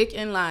but dick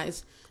and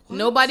lies. What?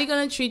 Nobody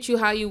gonna treat you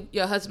how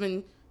your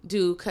husband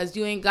do because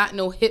you ain't got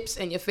no hips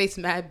and your face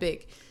mad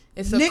big.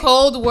 It's a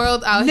cold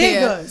world out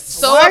here.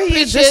 So why are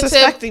you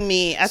disrespecting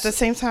me at the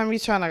same time you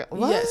trying to...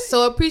 What? Yes,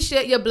 so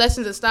appreciate your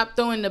blessings and stop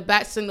throwing the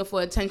bat signal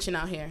for attention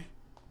out here.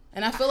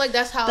 And I feel like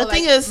that's how the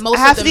thing is,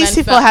 half of these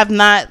people have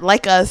not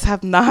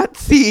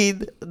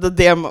seen the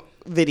damn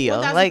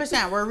video.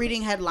 1,000%. We're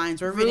reading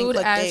headlines. We're reading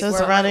clickbait. Just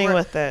running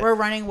with it. We're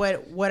running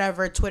with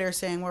whatever Twitter's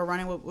saying. We're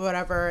running with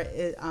whatever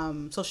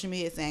social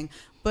media is saying.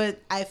 But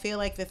I feel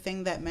like the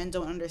thing that men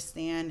don't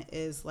understand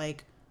is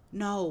like,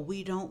 no,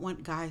 we don't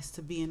want guys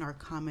to be in our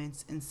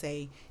comments and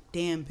say,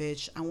 damn,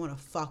 bitch, I want to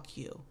fuck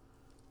you.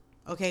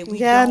 Okay, we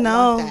don't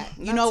want that.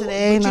 You know,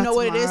 today, you know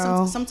what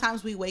tomorrow. It is?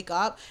 Sometimes we wake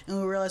up and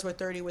we realize we're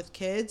 30 with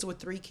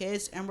 3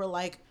 kids, and we're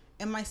like,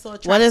 am I still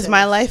attractive? What is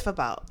my life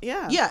about?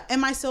 Yeah. Yeah,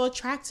 am I still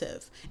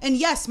attractive? And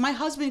yes, my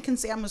husband can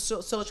say I'm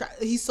so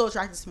attractive. He's so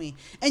attracted to me.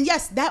 And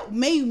yes, that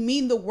may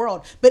mean the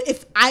world. But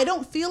if I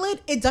don't feel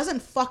it, it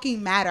doesn't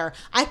fucking matter.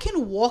 I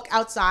can walk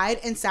outside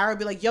and Sarah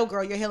be like, yo,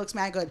 girl, your hair looks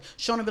mad good.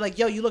 Shauna be like,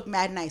 yo, you look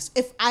mad nice.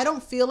 If I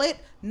don't feel it,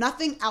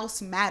 nothing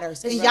else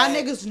matters. And y'all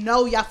niggas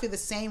know y'all feel the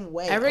same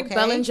way. Eric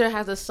Bellinger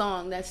has a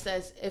song that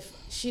says, if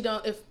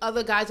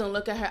other guys don't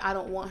look at her, I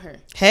don't want her.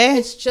 Hey.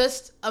 It's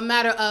just a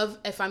matter of,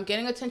 if I'm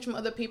getting attention from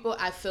other people,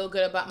 I feel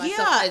good about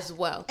myself as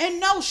well. And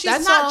no,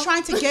 she's not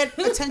trying to get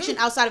attention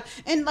outside of,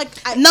 and like,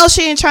 no,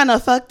 she ain't trying to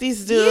fuck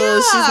these dudes. Yeah.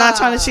 She's not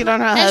trying to cheat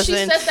on her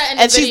husband. She says that in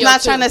and the she's video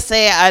not too. trying to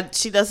say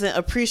she doesn't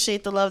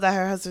appreciate the love that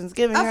her husband's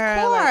giving her.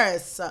 Of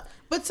course.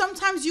 But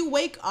sometimes you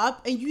wake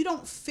up and you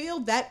don't feel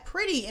that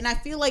pretty. And I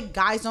feel like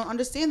guys don't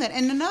understand that.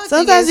 And another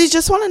sometimes thing is, you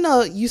just want to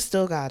know you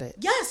still got it.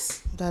 Yes.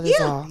 That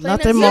is all. Plain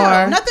Nothing and more.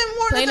 simple. Nothing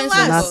more, Plain nothing and less.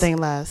 simple. Nothing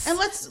less. And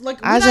let's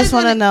I just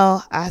want to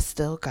know I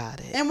still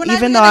got it. And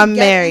even though I'm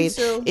married,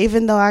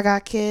 even though I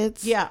got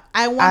kids. Yeah,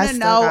 I want to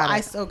know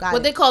I still got it.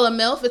 What they call a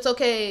MILF, it's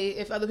okay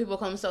if other people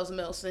call themselves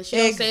MILFs. And she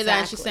don't say that,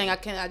 and she's saying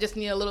I just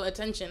need a little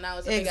attention. Now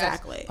it's a big ass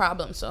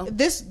problem. So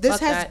this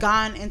has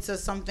gone into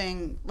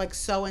something like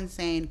so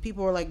insane.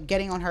 People were like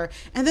getting on her,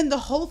 and then the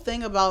whole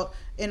thing about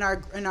in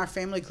our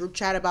family group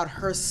chat about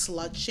her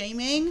slut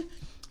shaming.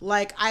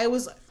 Like it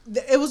was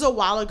a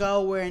while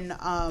ago when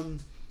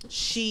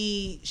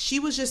she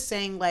was just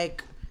saying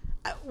like,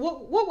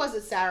 what was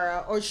it,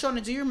 Sarah or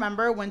Shauna? Do you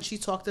remember when she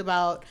talked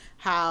about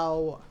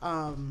how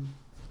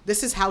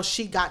this is how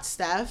she got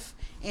Steph?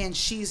 And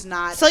she's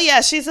not. So yeah,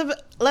 she's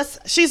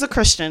a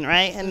Christian,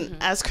 right? And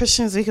as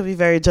Christians, we can be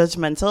very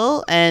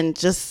judgmental, and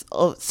just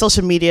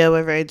social media,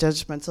 we're very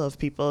judgmental of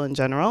people in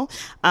general.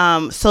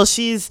 So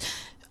she's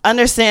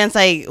understands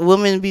like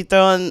women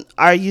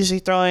are usually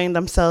throwing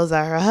themselves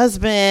at her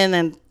husband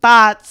and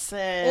thoughts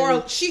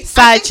and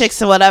side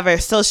chicks and whatever.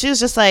 So she was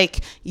just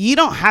like, you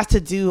don't have to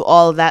do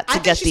all of that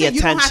to get the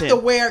attention.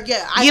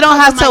 You don't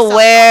have to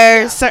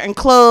wear certain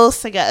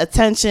clothes to get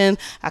attention.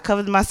 I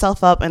covered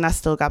myself up and I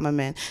still got my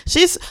man.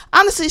 She's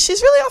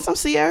really on some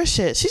Sierra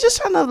shit. She's just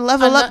trying to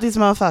level up these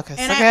motherfuckers.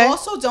 And okay? I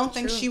also don't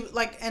think she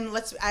like, and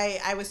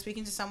I was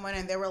speaking to someone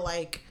and they were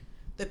like,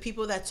 the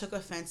people that took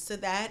offense to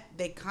that,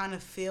 they kind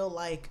of feel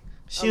like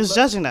she was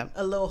judging them.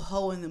 A little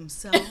hoe in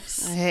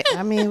themselves.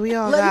 I mean, we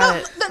all got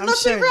it. I'm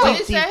sure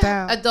deep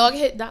down. A dog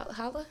hit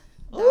holla?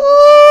 Ooh,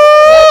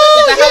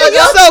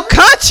 you're so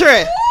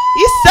country.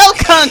 You're so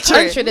country.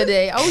 Country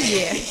today. Oh,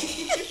 yeah.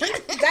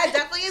 That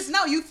definitely is.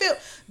 No, you feel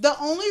the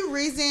only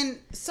reason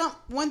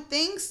when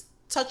things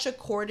touch a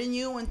chord in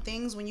you, when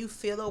you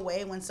feel a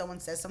way when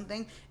someone says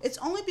something, it's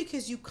only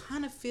because you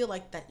kind of feel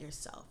like that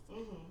yourself.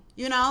 Mm-hmm.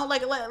 You know,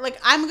 like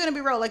I'm gonna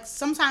be real. Like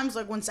sometimes,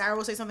 like when Sarah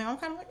will say something, I'm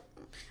kind of like,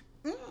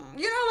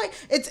 you know, like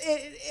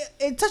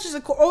it touches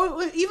a chord.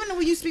 Or even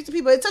when you speak to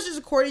people, it touches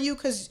a chord in you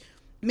because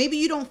maybe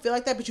you don't feel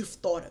like that, but you've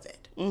thought of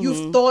it. Mm-hmm.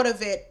 You've thought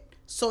of it,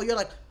 so you're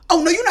like,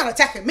 oh no, you're not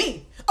attacking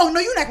me. Oh no,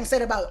 you're not gonna say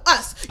it about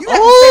us. You're not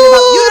gonna say it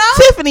about you. Know?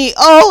 Tiffany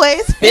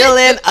always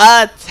feeling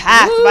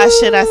attacked by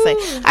shit I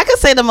say. I could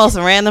say the most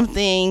random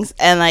things,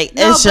 and like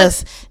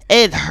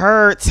it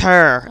hurts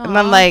her, and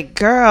I'm like,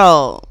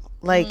 girl.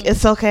 Like,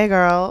 it's okay,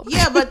 girl.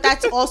 Yeah, but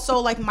that's also,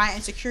 like, my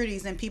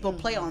insecurities, and people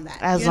play on that.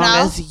 As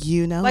long as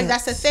you know like,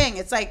 that's the thing.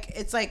 It's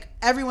like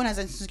everyone has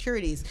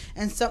insecurities.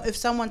 And so if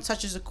someone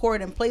touches a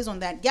chord and plays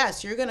on that,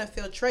 yes, you're going to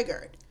feel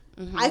triggered.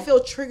 Mm-hmm. I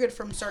feel triggered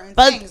from certain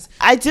things.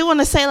 I do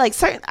want to say, like,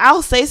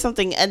 I'll say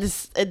something, and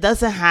it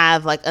doesn't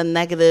have, like, a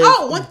negative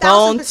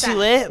bone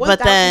to it. 1,000%. But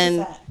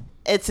then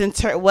it's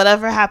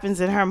whatever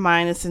happens in her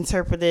mind, it's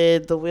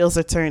interpreted. The wheels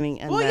are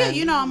turning. And yeah,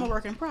 you know I'm a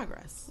work in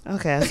progress.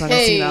 Okay, as long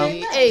as you know.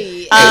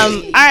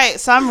 All right,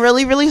 so I'm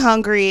really, really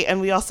hungry, and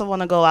we also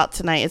want to go out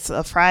tonight. It's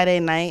a Friday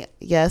night.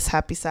 Yes,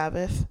 happy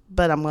Sabbath,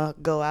 but I'm gonna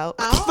go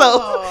out.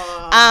 So,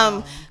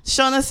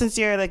 Shauna, since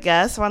you're the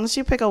guest, why don't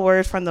you pick a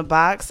word from the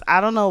box?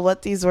 I don't know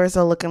what these words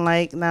are looking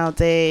like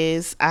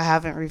nowadays. I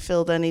haven't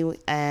refilled any,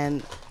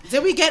 and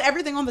did we get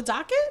everything on the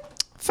docket?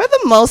 For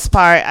the most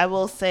part, I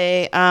will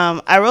say,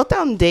 I wrote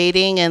down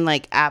dating and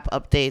like app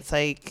updates,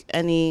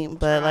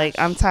 but like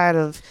I'm tired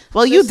of.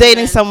 Well, you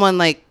dating someone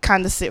like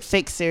kind of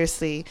fake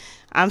seriously.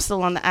 I'm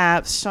still on the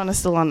apps. Shauna's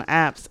still on the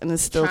apps, and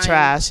it's still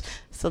trash.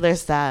 So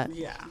there's that.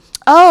 Yeah.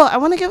 Oh, I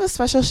want to give a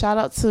special shout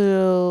out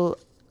to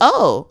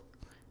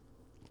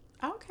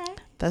Okay.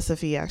 That's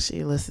if he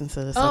actually listens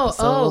to this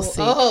episode. We'll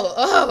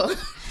see.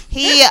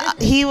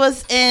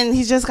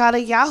 He just got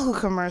a Yahoo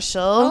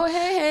commercial. Oh,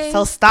 hey.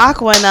 So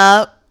stock went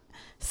up.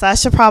 So I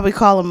should probably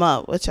call him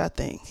up. What y'all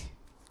think?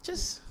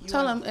 Just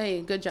tell him,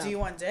 hey, good job. Do you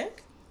want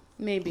dick?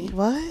 Maybe.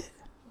 What?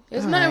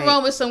 There's nothing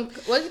wrong with some,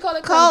 what do you call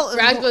it?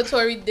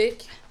 Congratulatory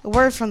dick. A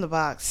word from the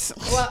box.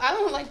 Well, I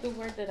don't like the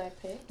word that I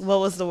picked. What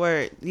was the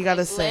word? You got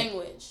to say.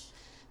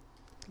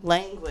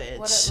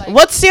 Language.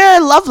 What's your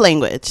love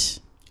language?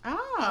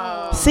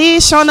 Oh. See,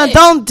 Shauna,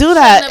 don't do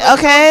that.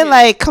 Okay?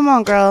 Like, come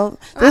on, girl.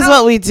 This is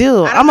what we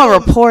do. I'm a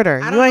reporter.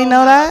 You ain't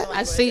know that?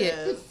 I see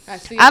it.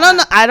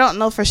 I don't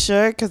know for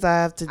sure because I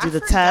have to do the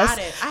test.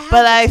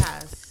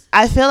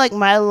 I feel like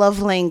my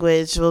love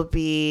language will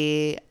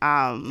be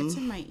It's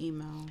in my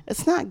email.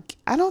 it's not,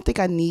 I don't think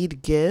I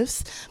need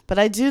gifts, but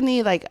I do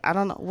need, like, I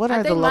don't know, what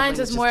are the love languages?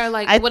 Mine's is more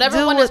like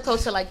whatever one is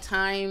close to like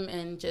time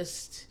and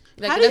just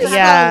like, how do you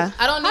spell,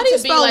 I don't need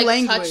to be like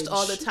language? Touched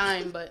all the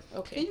time, but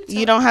okay.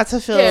 You don't have to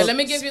feel. Here, let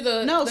me give you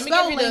the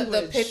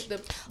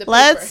the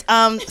let's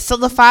paper. So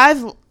the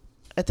 5,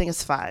 I think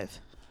it's 5,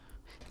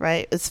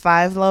 right? It's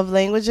 5 love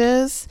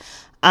languages.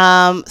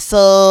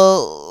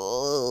 So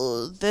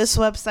this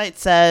website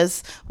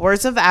says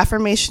words of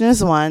affirmation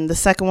is 1. The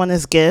second one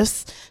is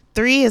gifts.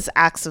 3 is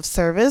acts of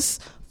service.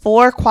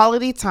 4,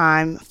 quality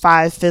time.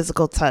 5,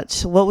 physical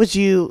touch. What would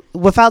you,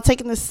 without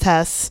taking this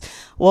test,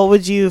 what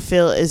would you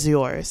feel is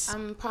yours?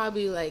 I'm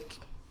probably like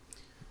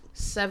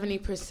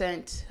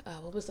 70%.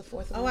 What was the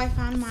 4th one? Oh, I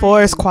found mine.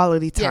 4 is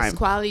quality time. Yes,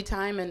 quality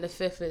time, and the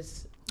 5th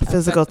is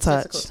physical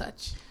touch. Physical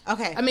touch.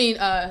 Okay. I mean,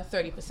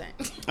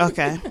 30%.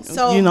 Okay.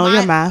 So you know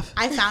your math.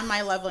 I found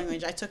my love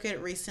language. I took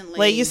it recently.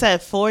 Wait, you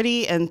said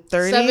 40 and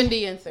 30?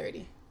 70 and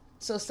 30.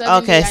 So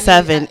 70. Okay,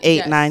 7, 8,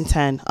 yes. 9,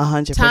 10,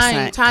 100%.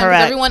 Time.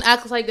 Correct. Everyone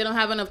acts like they don't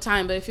have enough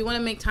time, but if you want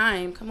to make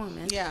time, come on,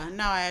 man. Yeah,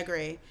 no, I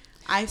agree.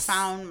 I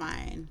found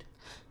mine.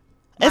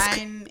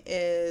 Mine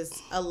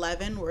is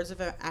 11 words of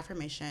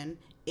affirmation,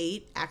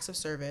 8 acts of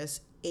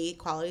service, 8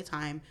 quality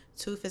time,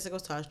 2 physical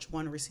touch,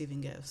 1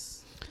 receiving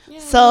gifts.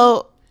 Yeah.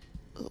 So,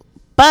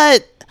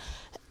 but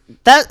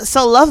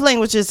so love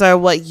languages are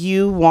what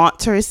you want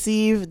to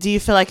receive. Do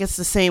you feel like it's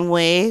the same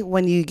way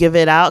when you give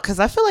it out? Because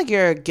I feel like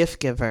you're a gift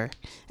giver,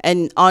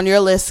 and on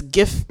your list,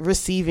 gift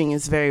receiving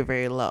is very,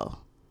 very low.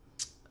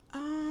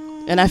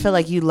 And I feel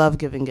like you love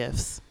giving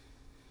gifts.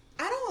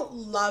 I don't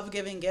love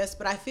giving gifts,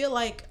 but I feel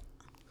like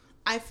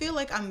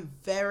I'm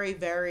very,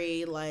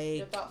 very like.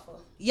 You're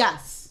thoughtful.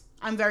 Yes,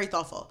 I'm very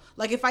thoughtful.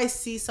 Like if I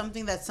see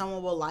something that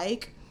someone will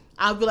like,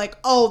 I'll be like,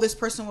 oh, this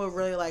person will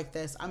really like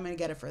this. I'm gonna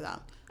get it for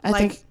them. I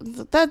think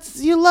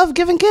that's, you love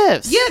giving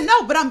gifts. Yeah,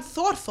 no, but I'm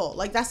thoughtful.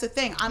 Like that's the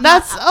thing.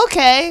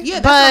 Okay. Yeah,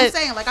 that's but what I'm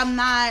saying. Like I'm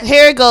not.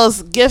 Here it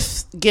goes.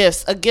 Gifts.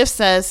 A gift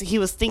says he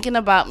was thinking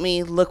about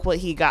me. Look what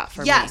he got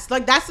for me. Yes,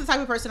 like that's the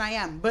type of person I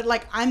am. But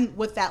like I'm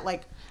with that,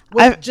 like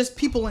with just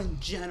people in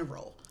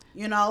general.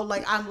 You know,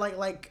 like I'm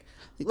like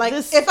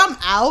this, if I'm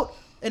out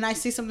and I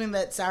see something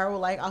that Sarah will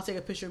like, I'll take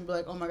a picture and be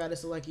like, oh my god, this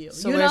is like you.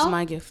 So you where's know?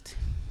 my gift?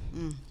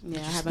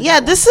 Yeah, I haven't.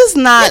 Yeah, this is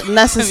not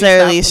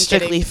necessarily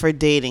strictly for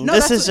dating. No,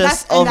 this is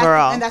just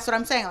overall. And that's what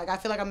I'm saying. Like I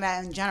feel like I'm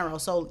that in general.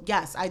 So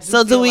yes, I do.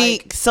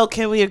 So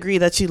can we agree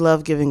that you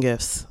love giving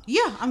gifts?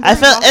 Yeah, I'm. I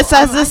feel it's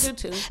as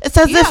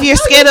if you're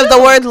scared of the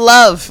word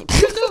love.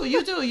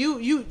 You do.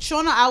 You,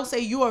 Shauna, I would say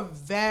you are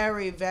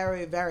very,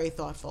 very, very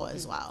thoughtful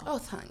as well. Oh,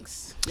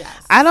 thanks.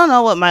 Yes. I don't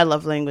know what my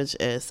love language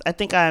is. I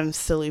think I'm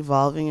still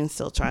evolving and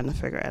still trying to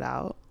figure it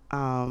out.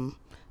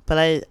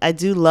 But I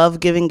do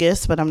love giving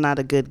gifts, but I'm not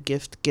a good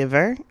gift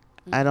giver.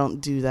 I don't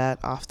do that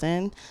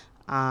often.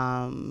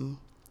 And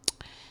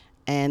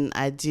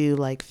I do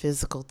like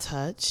physical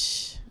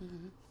touch,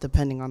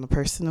 depending on the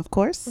person, of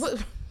course.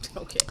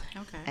 Okay.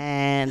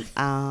 And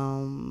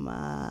I'm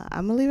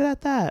gonna leave it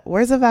at that.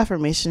 Words of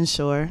affirmation,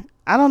 sure.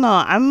 I don't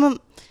know. I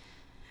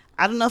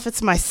don't know if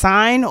it's my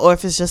sign or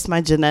if it's just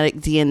my genetic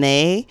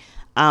DNA.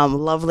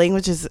 Love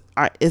languages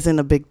isn't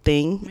a big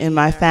thing in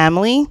my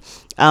family.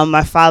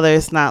 My father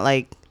is not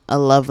like a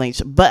love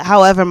language, but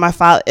however, my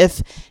father,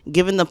 if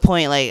given the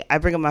point, like I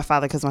bring up my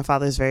father because my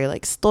father is very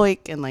like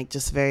stoic and like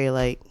just very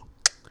like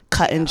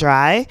cut and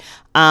dry.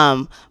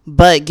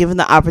 But given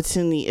the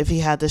opportunity, if he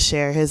had to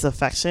share his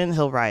affection,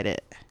 he'll write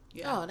it.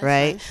 Yeah. Oh, that's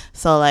right. nice.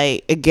 So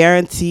like it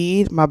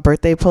guaranteed my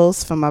birthday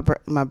post for my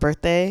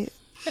birthday.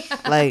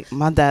 Like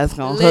my dad's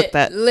gonna hook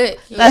that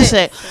shit.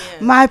 Yeah.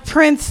 My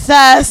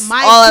princess,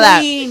 my all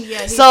queen. of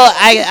that. Yeah, so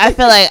I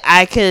feel like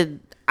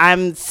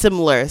I'm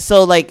similar.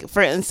 So like for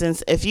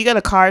instance, if you get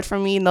a card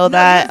from me,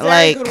 that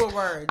like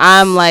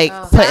I'm like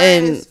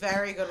putting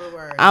very good with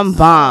words. I'm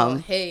bomb.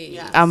 Hey,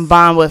 yes. I'm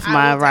bomb with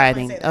my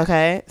writing.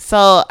 Okay,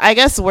 so I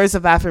guess words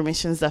of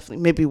affirmation is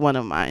definitely maybe one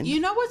of mine.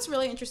 You know what's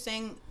really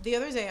interesting? The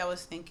other day I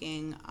was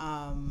thinking.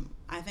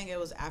 I think it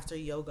was after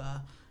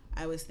yoga.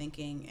 I was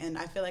thinking, and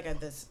I feel like I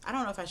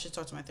don't know if I should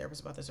talk to my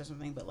therapist about this or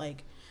something, but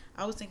like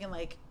I was thinking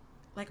like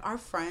our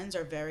friends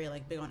are very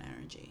like big on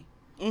energy.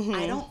 Mm-hmm.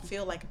 I don't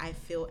feel like I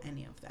feel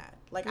any of that.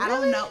 Like really? I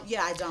don't know.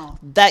 Yeah, I don't.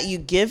 That you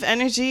give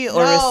energy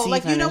or receive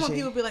like you energy? know when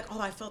people be like,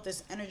 oh, I felt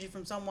this energy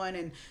from someone,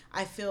 and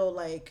I feel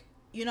like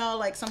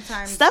like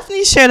sometimes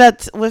Stephanie shared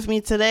that with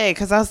me today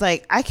because I was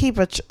like, I keep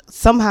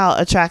somehow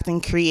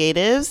attracting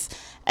creatives.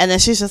 And then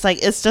she's just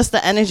like, it's just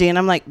the energy. And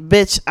I'm like,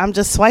 bitch, I'm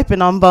just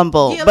swiping on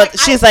Bumble. Yeah, but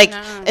she's like,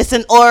 it's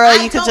an aura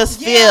you could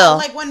just feel.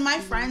 Like when my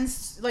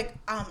friends, like,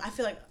 I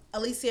feel like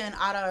Alicia and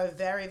Ada are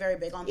very, very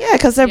big on that. Yeah,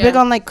 because they're big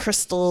on like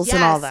crystals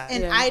and all that.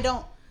 And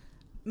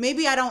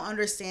maybe I don't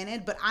understand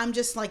it, but I'm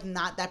just like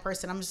not that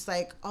person. I'm just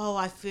like, oh,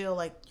 I feel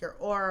like your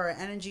aura or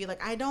energy.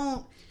 Like I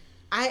don't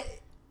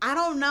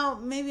know.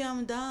 Maybe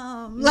I'm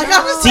dumb. Like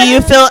do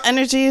you feel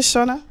energy,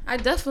 Shauna? I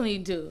definitely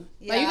do.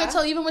 Yeah. Like you can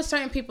tell even with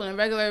certain people in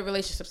regular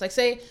relationships. Like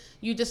say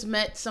you just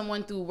met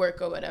someone through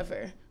work or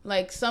whatever.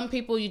 Like some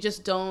people you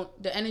just don't.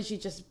 The energy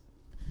just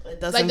It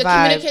doesn't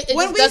vibe. It just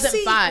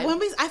doesn't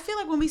vibe. I feel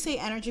like when we say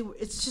energy,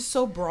 it's just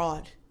so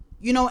broad.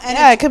 You know,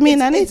 and it could mean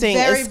anything.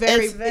 It's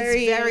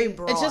very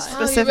broad. It's just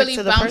how you really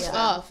bounce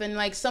off. And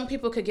like some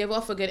people could give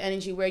off a good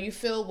energy where you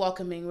feel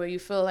welcoming, where you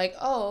feel like,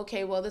 oh,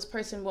 okay, well, this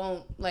person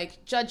won't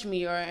like judge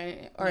me or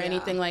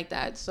anything like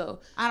that. So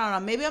I don't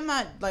know. Maybe I'm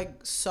not like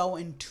so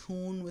in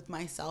tune with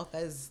myself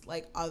as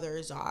like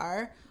others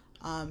are.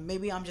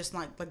 Maybe I'm just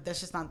not like, that's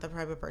just not the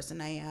type of person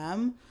I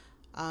am.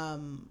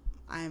 I'm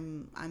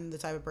the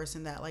type of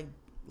person that like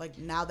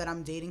now that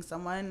I'm dating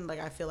someone, like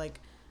I feel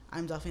like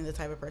I'm definitely the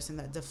type of person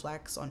that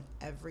deflects on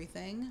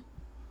everything.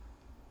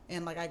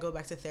 And like I go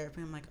back to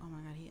therapy, I'm like, oh my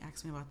God, he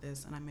asked me about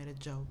this and I made a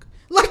joke.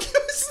 Like it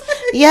was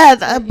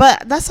like,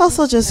 but that's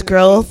also just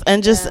growth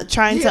and just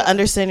trying to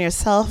understand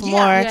yourself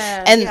more.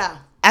 And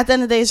at the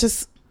end of the day, it's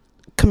just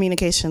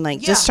communication,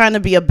 like just trying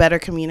to be a better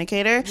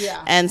communicator.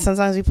 And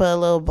sometimes we put a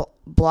little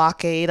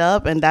blockade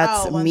up, and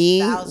that's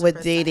me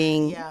with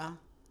dating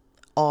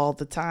all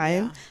the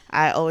time.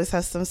 I always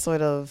have some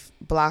sort of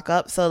block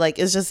up. So like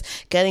it's just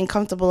getting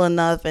comfortable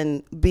enough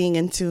and being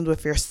in tune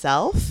with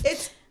yourself.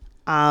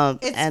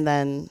 And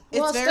then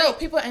still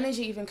people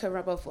energy even could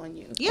rub off on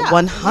you.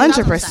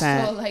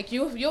 100%. So like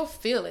you'll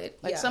feel it.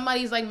 Like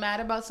somebody's like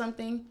mad about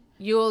something,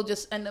 you'll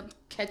just end up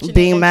catching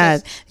being it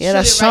mad.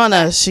 That's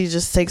Shauna. Right, she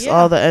just takes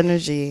all the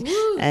energy.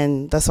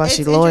 And that's why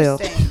she's loyal.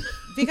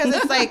 Because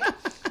it's like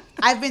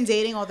I've been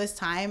dating all this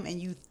time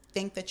and you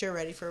think that you're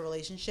ready for a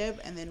relationship,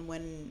 and then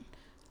when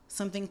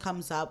something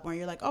comes up where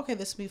you're like, okay,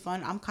 this will be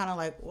fun, I'm kind of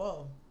like,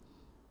 whoa,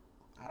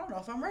 I don't know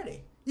if I'm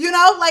ready. You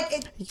know,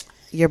 like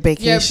your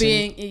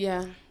vacation.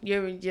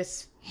 You're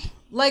just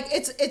like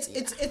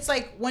it's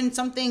like when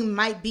something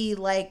might be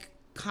like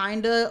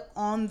kind of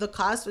on the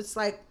cusp. It's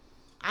like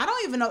I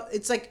don't even know.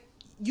 It's like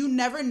you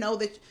never know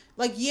that.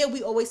 Like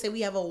we always say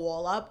we have a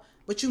wall up,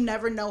 but you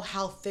never know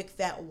how thick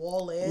that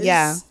wall is.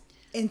 Yeah.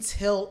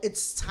 Until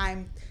it's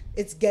time.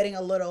 It's getting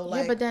a little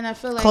like but then I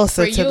feel like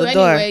closer for you to the anyway,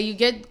 door. You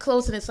get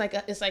close and it's like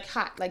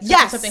hot, like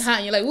something hot,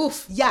 and you're like,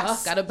 woof,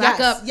 gotta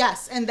back up.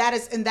 Yes, and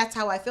that's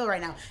how I feel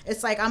right now.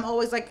 It's like I'm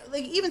always like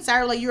even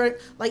Sarah, like you're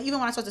like even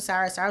when I talked to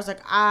Sarah was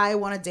like, I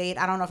want to date.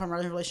 I don't know if I'm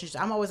ready for a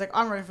relationship. I'm always like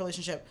I'm ready for a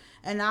relationship,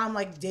 and now I'm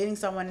like dating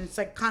someone, and it's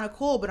like kind of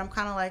cool, but I'm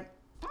kind of like.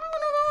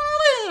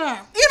 You know,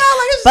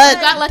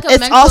 like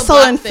it's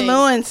also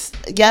influenced.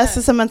 Yes,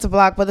 it's a mental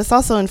block, but it's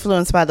also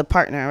influenced by the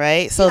partner,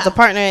 right? So if the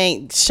partner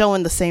ain't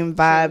showing the same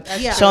vibe,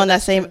 showing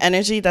that same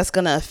energy, that's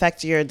gonna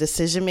affect your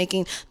decision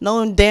making.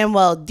 Knowing damn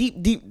well,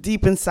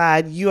 deep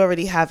inside, you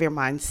already have your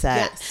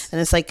mindset, and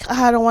it's like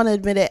I don't want to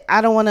admit it, I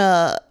don't want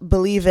to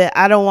believe it,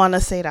 I don't want to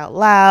say it out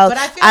loud,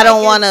 I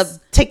don't want to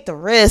take the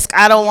risk,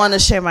 I don't want to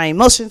share my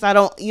emotions, I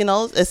don't,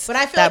 it's. But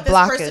I feel like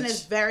this person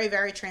is very,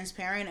 very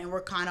transparent, and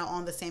we're kind of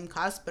on the same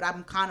cusp. But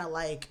I'm kind of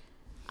like.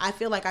 I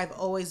feel like I've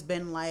always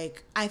been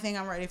like, I think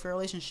I'm ready for a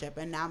relationship.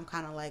 And now I'm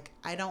kind of like,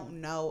 I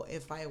don't know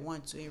if I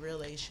want a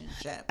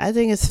relationship. I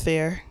think it's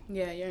fair.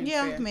 Yeah, you're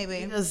fair.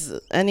 Maybe. Because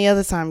any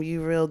other time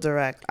you real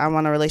direct, I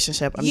want a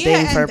relationship. I'm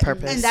dating for a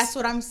purpose. And that's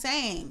what I'm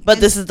saying.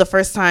 But this is the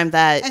first time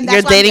that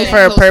you're dating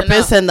for a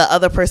purpose and the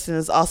other person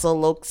is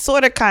also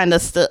sort of kind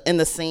of still in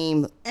the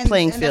same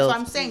playing field. That's what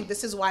I'm saying.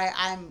 This is why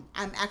I'm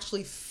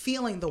actually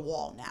feeling the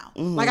wall now.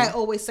 Mm-hmm. Like I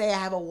always say I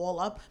have a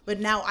wall up, but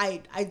now I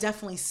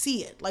definitely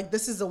see it. Like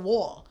this is a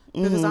wall.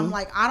 Because I'm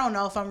like, I don't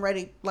know if I'm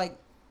ready. Like,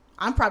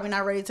 I'm probably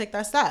not ready to take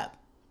that step.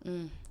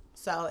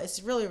 So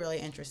it's really, really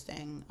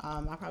interesting.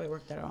 I probably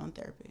work that out in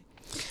therapy.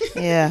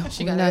 Yeah,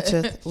 we're not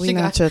your therapist. She's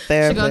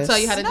gonna tell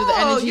you how to do the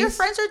energies. Your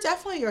friends are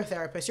definitely your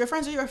therapist. Your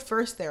friends are your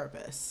first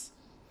therapists.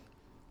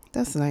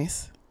 That's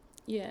nice.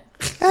 Yeah,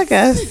 I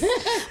guess.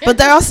 But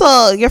they're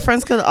also, your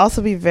friends could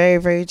also be very,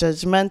 very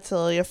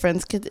judgmental. Your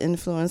friends could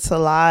influence a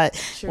lot.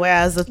 True.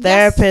 Whereas the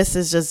therapist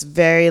is just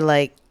very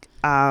like,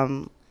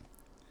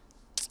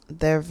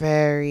 they're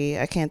very,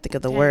 I can't think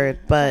of the word,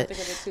 but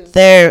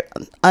they're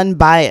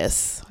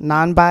unbiased,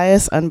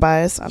 non-biased,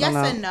 unbiased. I don't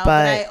know. Yes and no,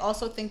 but I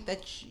also think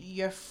that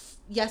you're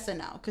yes and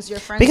no, because your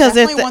friends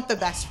definitely want the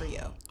best for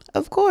you.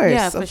 Of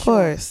course, of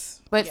course.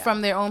 But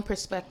from their own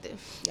perspective.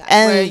 Yeah.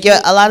 And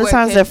a lot of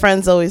times their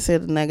friends always say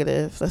the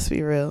negative. Let's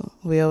be real.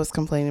 We always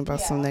complain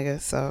about some niggas.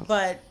 So.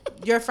 But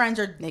your friends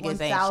are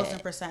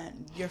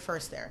 1,000% your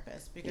first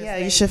therapist.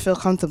 Because you should feel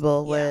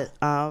comfortable with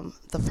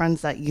the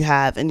friends that you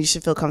have. And you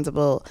should feel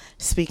comfortable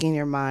speaking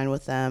your mind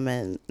with them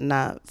and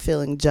not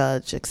feeling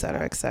judged, et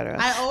cetera, et cetera.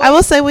 I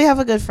will say we have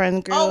a good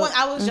friend group. Oh,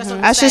 I was just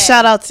I should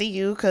shout out to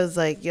you because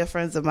like your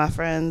friends are my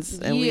friends.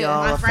 And we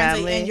all are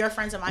family. And your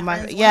friends are my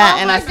friends. Yeah,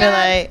 and I feel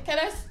like...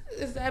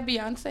 Is that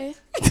Beyonce?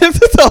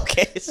 It's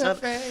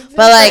okay.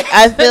 But like,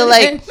 I feel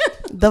like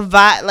the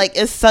vibe, like,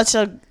 it's such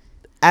a,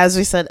 as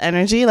we said,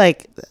 energy.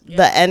 Like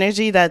the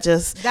energy that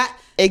just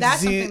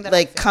exudes,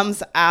 like,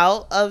 comes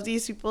out of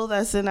these people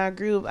that's in our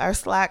group, our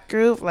Slack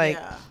group. Like,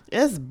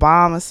 it's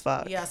bomb as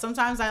fuck. Yeah.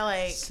 Sometimes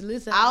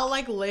I'll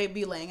like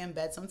be laying in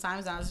bed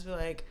sometimes, and I'll just be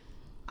like,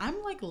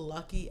 I'm like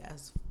lucky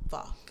as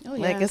fuck. Oh,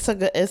 yeah. Like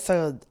it's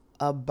a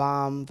a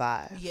bomb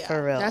vibe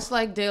for real. That's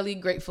like daily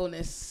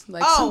gratefulness.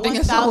 Like something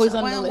is always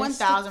on the list.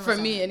 1,000% For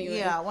me anyway.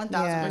 Yeah,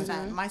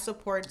 1,000%. My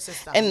support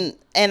system.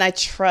 And I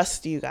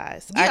trust you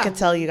guys. I can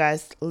tell you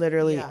guys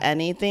literally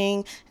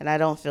anything, and I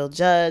don't feel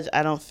judged.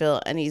 I don't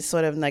feel any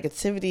sort of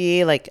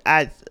negativity. Like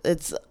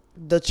it's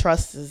the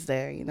trust is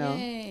there, you know.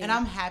 Yay. And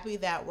I'm happy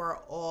that we're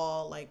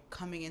all like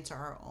coming into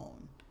our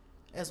own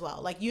as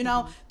well. Like, you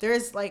know, there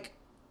was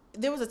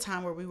a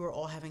time where we were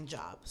all having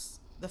jobs.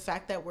 The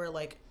fact that we're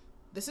like,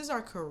 this is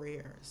our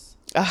careers.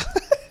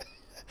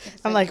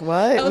 I'm like,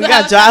 what? We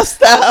got job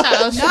stuff.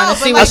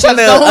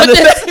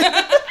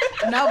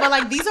 No, but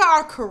like these are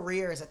our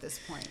careers at this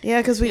point.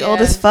 Yeah, because we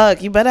old as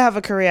fuck. You better have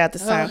a career at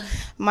this time.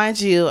 Mind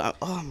you,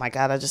 oh my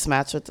God, I just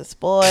matched with this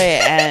boy,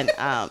 and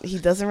he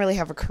doesn't really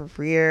have a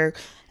career.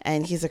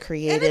 And he's a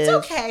creative. And it's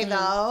okay,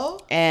 though.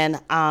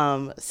 And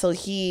so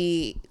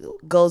he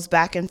goes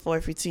back and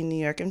forth between New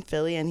York and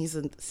Philly, and he's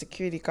a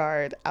security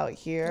guard out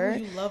here.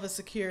 You love a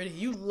security.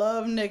 You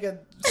love nigga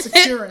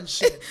securing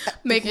shit.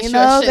 Making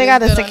sure they got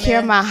to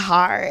secure my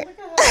heart.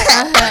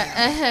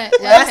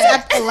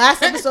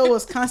 Last episode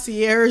was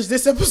concierge.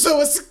 This episode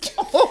was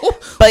secure.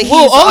 But he's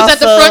also at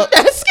the front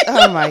desk.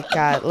 Oh, my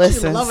God.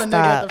 Listen, love a nigga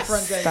at the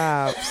front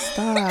desk.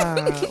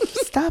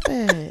 Stop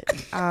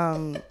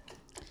it.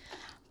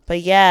 But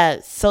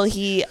yeah, so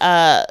he's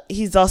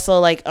also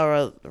like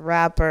a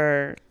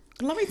rapper.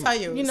 Let me tell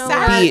you,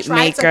 Sarah Beat tried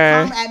maker. to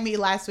come at me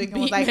last week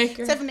and was like,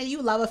 Tiffany,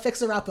 you love a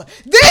fixer-upper.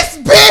 This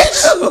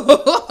bitch!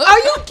 Are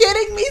you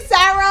kidding me,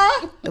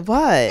 Sarah?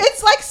 What?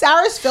 It's like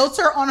Sarah's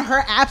filter on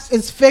her apps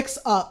is fix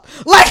up.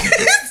 Like,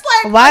 it's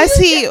like, why is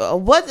he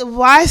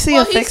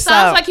a fix up? He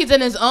sounds like he's in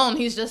his own.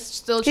 He's just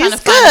still trying to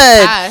find good.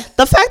 his path.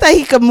 The fact that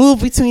he could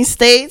move between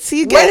states,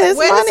 he get his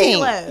where money.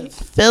 Does he live?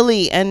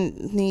 Philly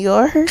and New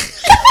York.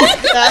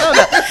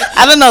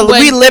 I don't know.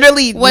 We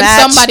literally when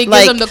matched, somebody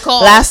gives him the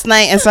call last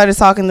night and started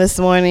talking this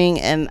morning,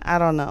 and I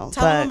don't know.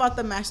 Tell him about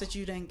the match that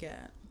you didn't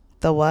get.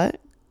 The what?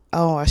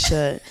 Oh, I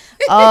should.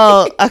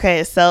 Oh,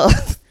 okay. So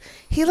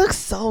he looks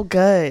so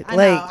good. I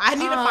know. I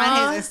need to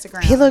find his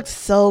Instagram. He looks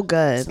so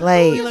good.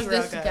 Like, he looked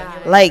real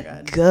good.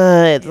 Like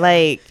good.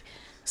 Like.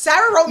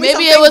 Sarah wrote me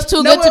maybe something. It was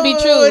too good to be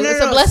true.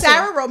 It's a blessing.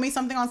 Sarah wrote me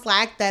something on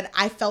Slack that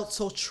I felt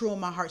so true in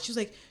my heart. She was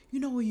like, you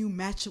know when you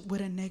match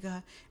with a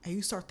nigga and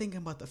you start thinking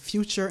about the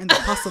future and the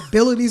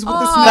possibilities with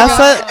this nigga? That's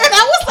what, and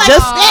I was like,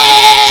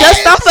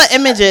 just off the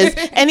images.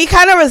 And he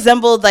kind of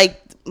resembled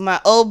like my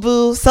old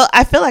boo. So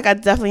I feel like I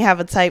definitely have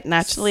a type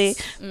naturally.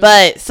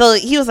 But so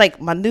he was like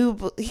my new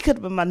boo. He could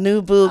have been my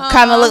new boo.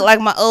 Kind of looked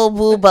like my old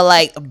boo, but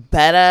like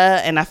better.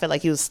 And I feel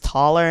like he was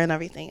taller and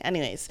everything.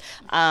 Anyways.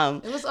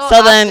 It was all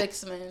so then,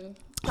 optics, man.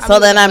 So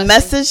then I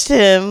messaged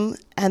him,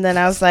 and then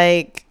I was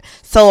like,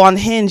 so on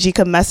Hinge, you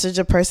could message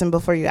a person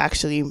before you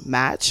actually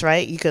match,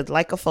 right? You could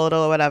like a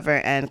photo or whatever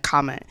and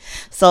comment.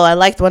 So I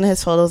liked one of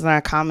his photos, and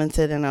I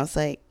commented, and I was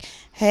like,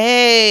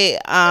 hey,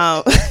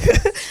 I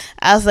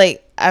was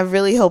like, I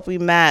really hope we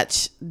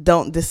match.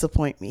 Don't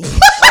disappoint me.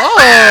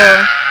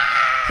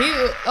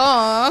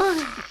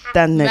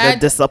 That nigga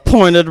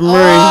disappointed me.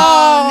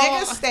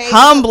 niggas stay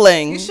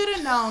humbling. You should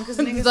have known because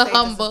niggas stay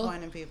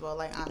disappointing people.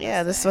 Like, honestly.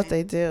 Yeah, that's what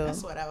they do.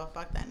 That's whatever.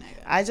 Fuck that nigga.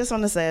 I just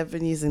want to say I've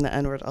been using the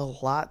N-word a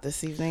lot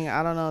this evening.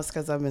 I don't know, it's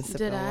because I've been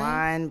sipping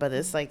wine, but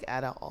it's like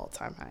at an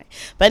all-time high.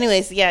 But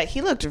anyways, yeah,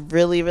 he looked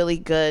really, really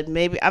good.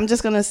 Maybe I'm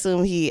just gonna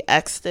assume he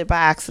X'd it by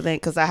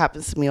accident because that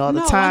happens to me all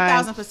the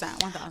time.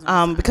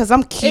 1,000%. Because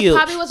I'm cute.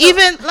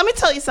 Even let me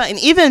tell you something.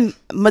 Even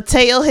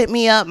Mateo hit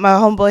me up. My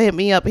homeboy hit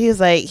me up. He was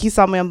like, he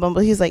saw me on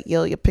Bumble. He's like,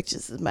 yo, your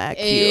pictures is mad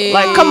cute.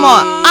 Like, come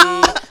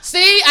on.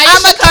 See,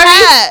 I'm a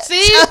cat.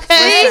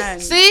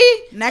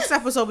 See. Next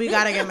episode, we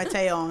gotta get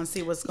Mateo on and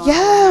see what's going on.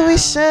 Yeah, we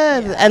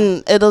should. Yeah.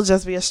 And it'll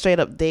just be a straight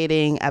up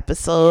dating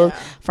episode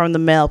from the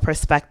male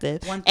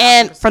perspective 1,000%.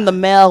 And from the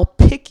male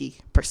picky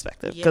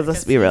perspective. Because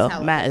let's be real,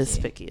 Matt is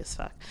picky as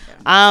fuck.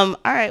 Yeah.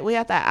 All right, we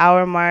at that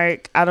hour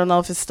mark. I don't know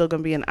if it's still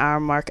gonna be an hour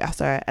mark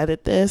after I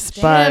edit this.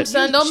 Damn, but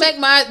son, don't make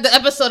the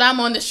episode I'm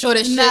on the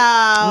shortest shit. No,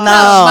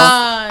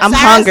 I'm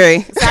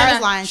hungry.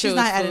 Sarah's lying. She's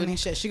not editing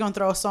shit. She's gonna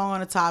throw a song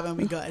on the top and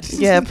we good.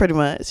 Yeah, pretty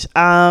much.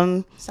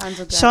 Sounds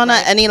good.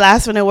 Shauna, any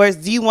last minute words?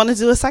 Do you want to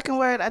do a second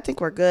word? I think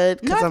we're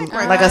good. No, I think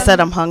we're like good. I said,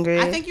 I'm hungry.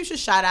 I think you should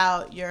shout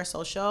out your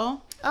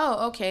social.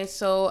 Oh, okay.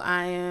 So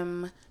I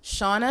am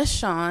Shauna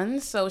Sean.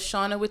 So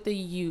Shauna with the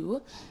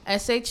U,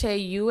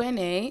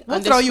 SHAUNA.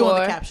 We'll throw you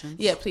on the captions.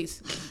 Yeah,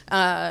 please.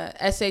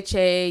 SHAUNSSS.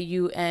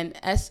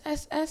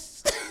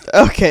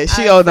 Okay,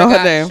 she don't know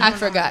her name. I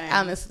forgot,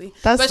 honestly.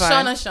 That's but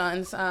fine. Shauna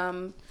Sean's.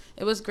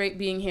 It was great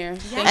being here.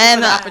 Thank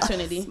and you for the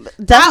opportunity.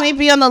 Definitely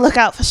be on the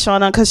lookout for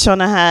Shauna because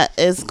Shauna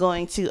is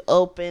going to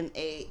open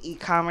a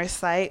e-commerce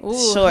site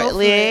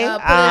shortly.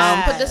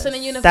 Put this in the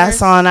universe.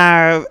 That's on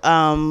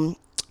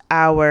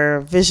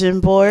our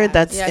vision board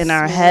that's in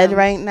our head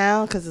right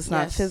now because it's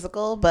not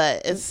physical,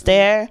 but it's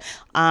there.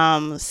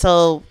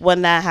 So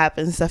when that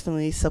happens,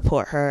 definitely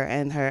support her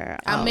and her.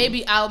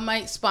 Maybe I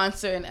might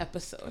sponsor an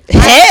episode.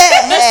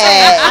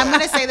 I'm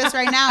going to say this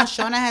right now.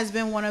 Shauna has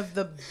been one of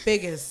the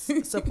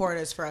biggest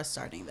supporters for us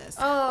starting this.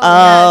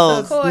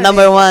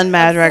 Number one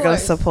Mad Regular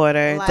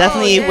supporter. Like,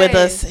 definitely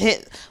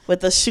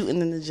with us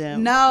shooting in the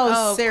gym.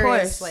 No,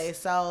 seriously.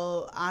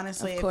 So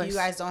honestly, if you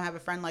guys don't have a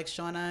friend like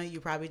Shauna, you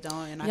probably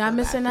don't. And y'all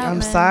missing out.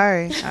 I'm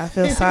sorry. I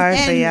feel sorry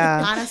for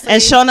y'all. Honestly,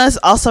 and Shauna's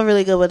also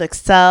really good with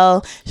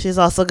Excel. She's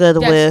also good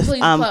with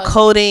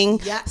coding.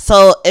 Yes.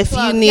 So if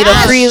you need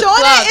a free,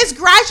 Shauna is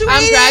graduating.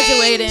 I'm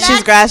graduating.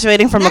 She's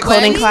graduating from a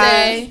coding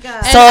class.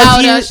 So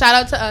if shout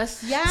out to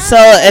us. Yes. So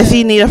if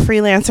you need a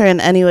freelancer in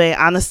any way,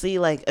 honestly,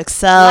 like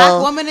Excel,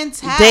 Black woman in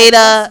tech,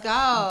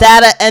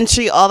 data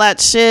entry, all that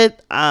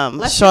shit.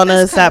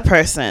 Shauna is that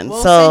person.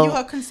 We'll so send you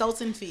her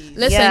consulting fees.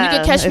 Listen, you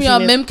can catch me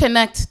on Mim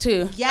Connect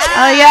too. Yes.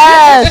 Oh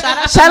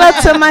yeah. Shout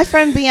out to my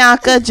friend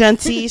Bianca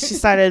Genti. She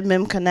started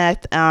Mim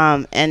Connect.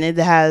 And it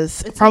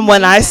has from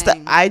when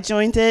I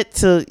joined it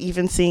to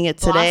even seeing it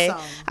today.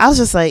 Awesome. I was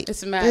just like,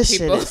 it's mad this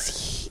people. shit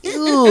is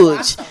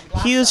huge.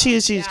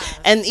 Huge. Yes.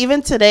 And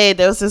even today,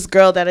 there was this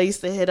girl that I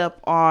used to hit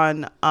up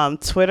on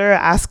Twitter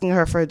asking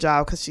her for a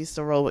job because she used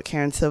to roll with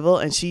Karen Civil,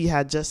 and she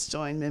had just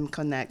joined Mim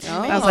Connect.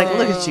 And I was like,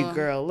 look at you,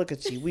 girl. Look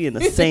at you. We in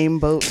the same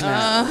boat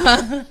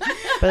now.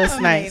 But it's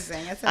nice.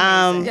 It's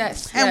amazing.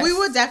 Yes. And we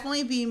will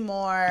definitely be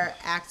more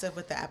active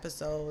with the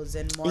episodes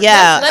and more.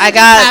 Yeah, we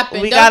got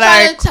don't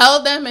try to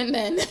tell them and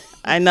then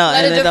I know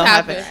let and it it don't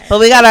happen. But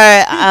we got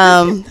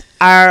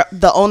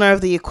the owner of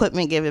the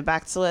equipment gave it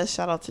back to us.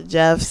 Shout out to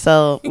Jeff.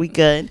 So we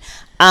good.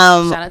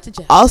 Shout out to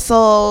Jeff.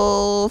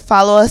 Also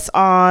follow us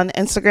on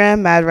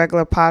Instagram, Mad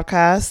Regular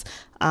Podcast.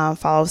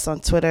 Follow us on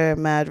Twitter,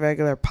 Mad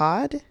Regular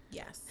Pod.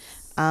 Yes.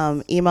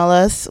 Email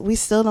us. We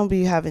still don't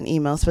be having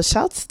emails, but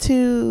shouts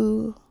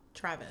to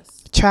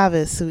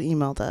Travis who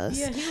emailed us.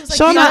 Yeah, he was like,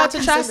 Shauna,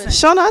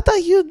 I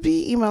thought you'd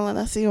be emailing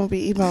us. You won't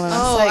be emailing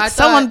us. Like,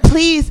 someone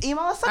please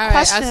email us a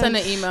question. I'll send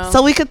an email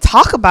so we could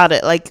talk about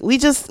it. Like, we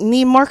just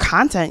need more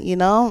content, you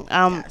know.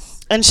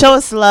 And show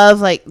us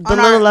love. Like the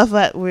little love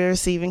that we're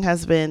receiving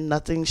has been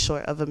nothing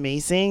short of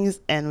amazing,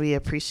 and we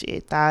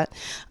appreciate that.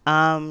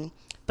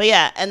 But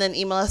yeah, and then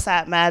email us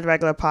at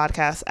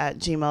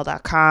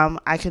madregularpodcast@gmail.com.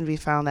 I can be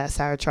found at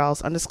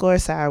SarahCharles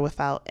 _ Sarah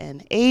without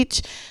an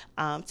H.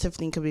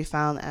 Tiffany can be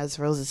found as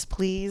Roses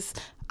Please.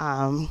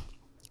 And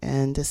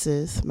this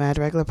is Mad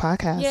Regular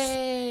Podcast.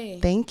 Yay.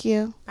 Thank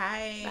you.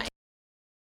 Bye.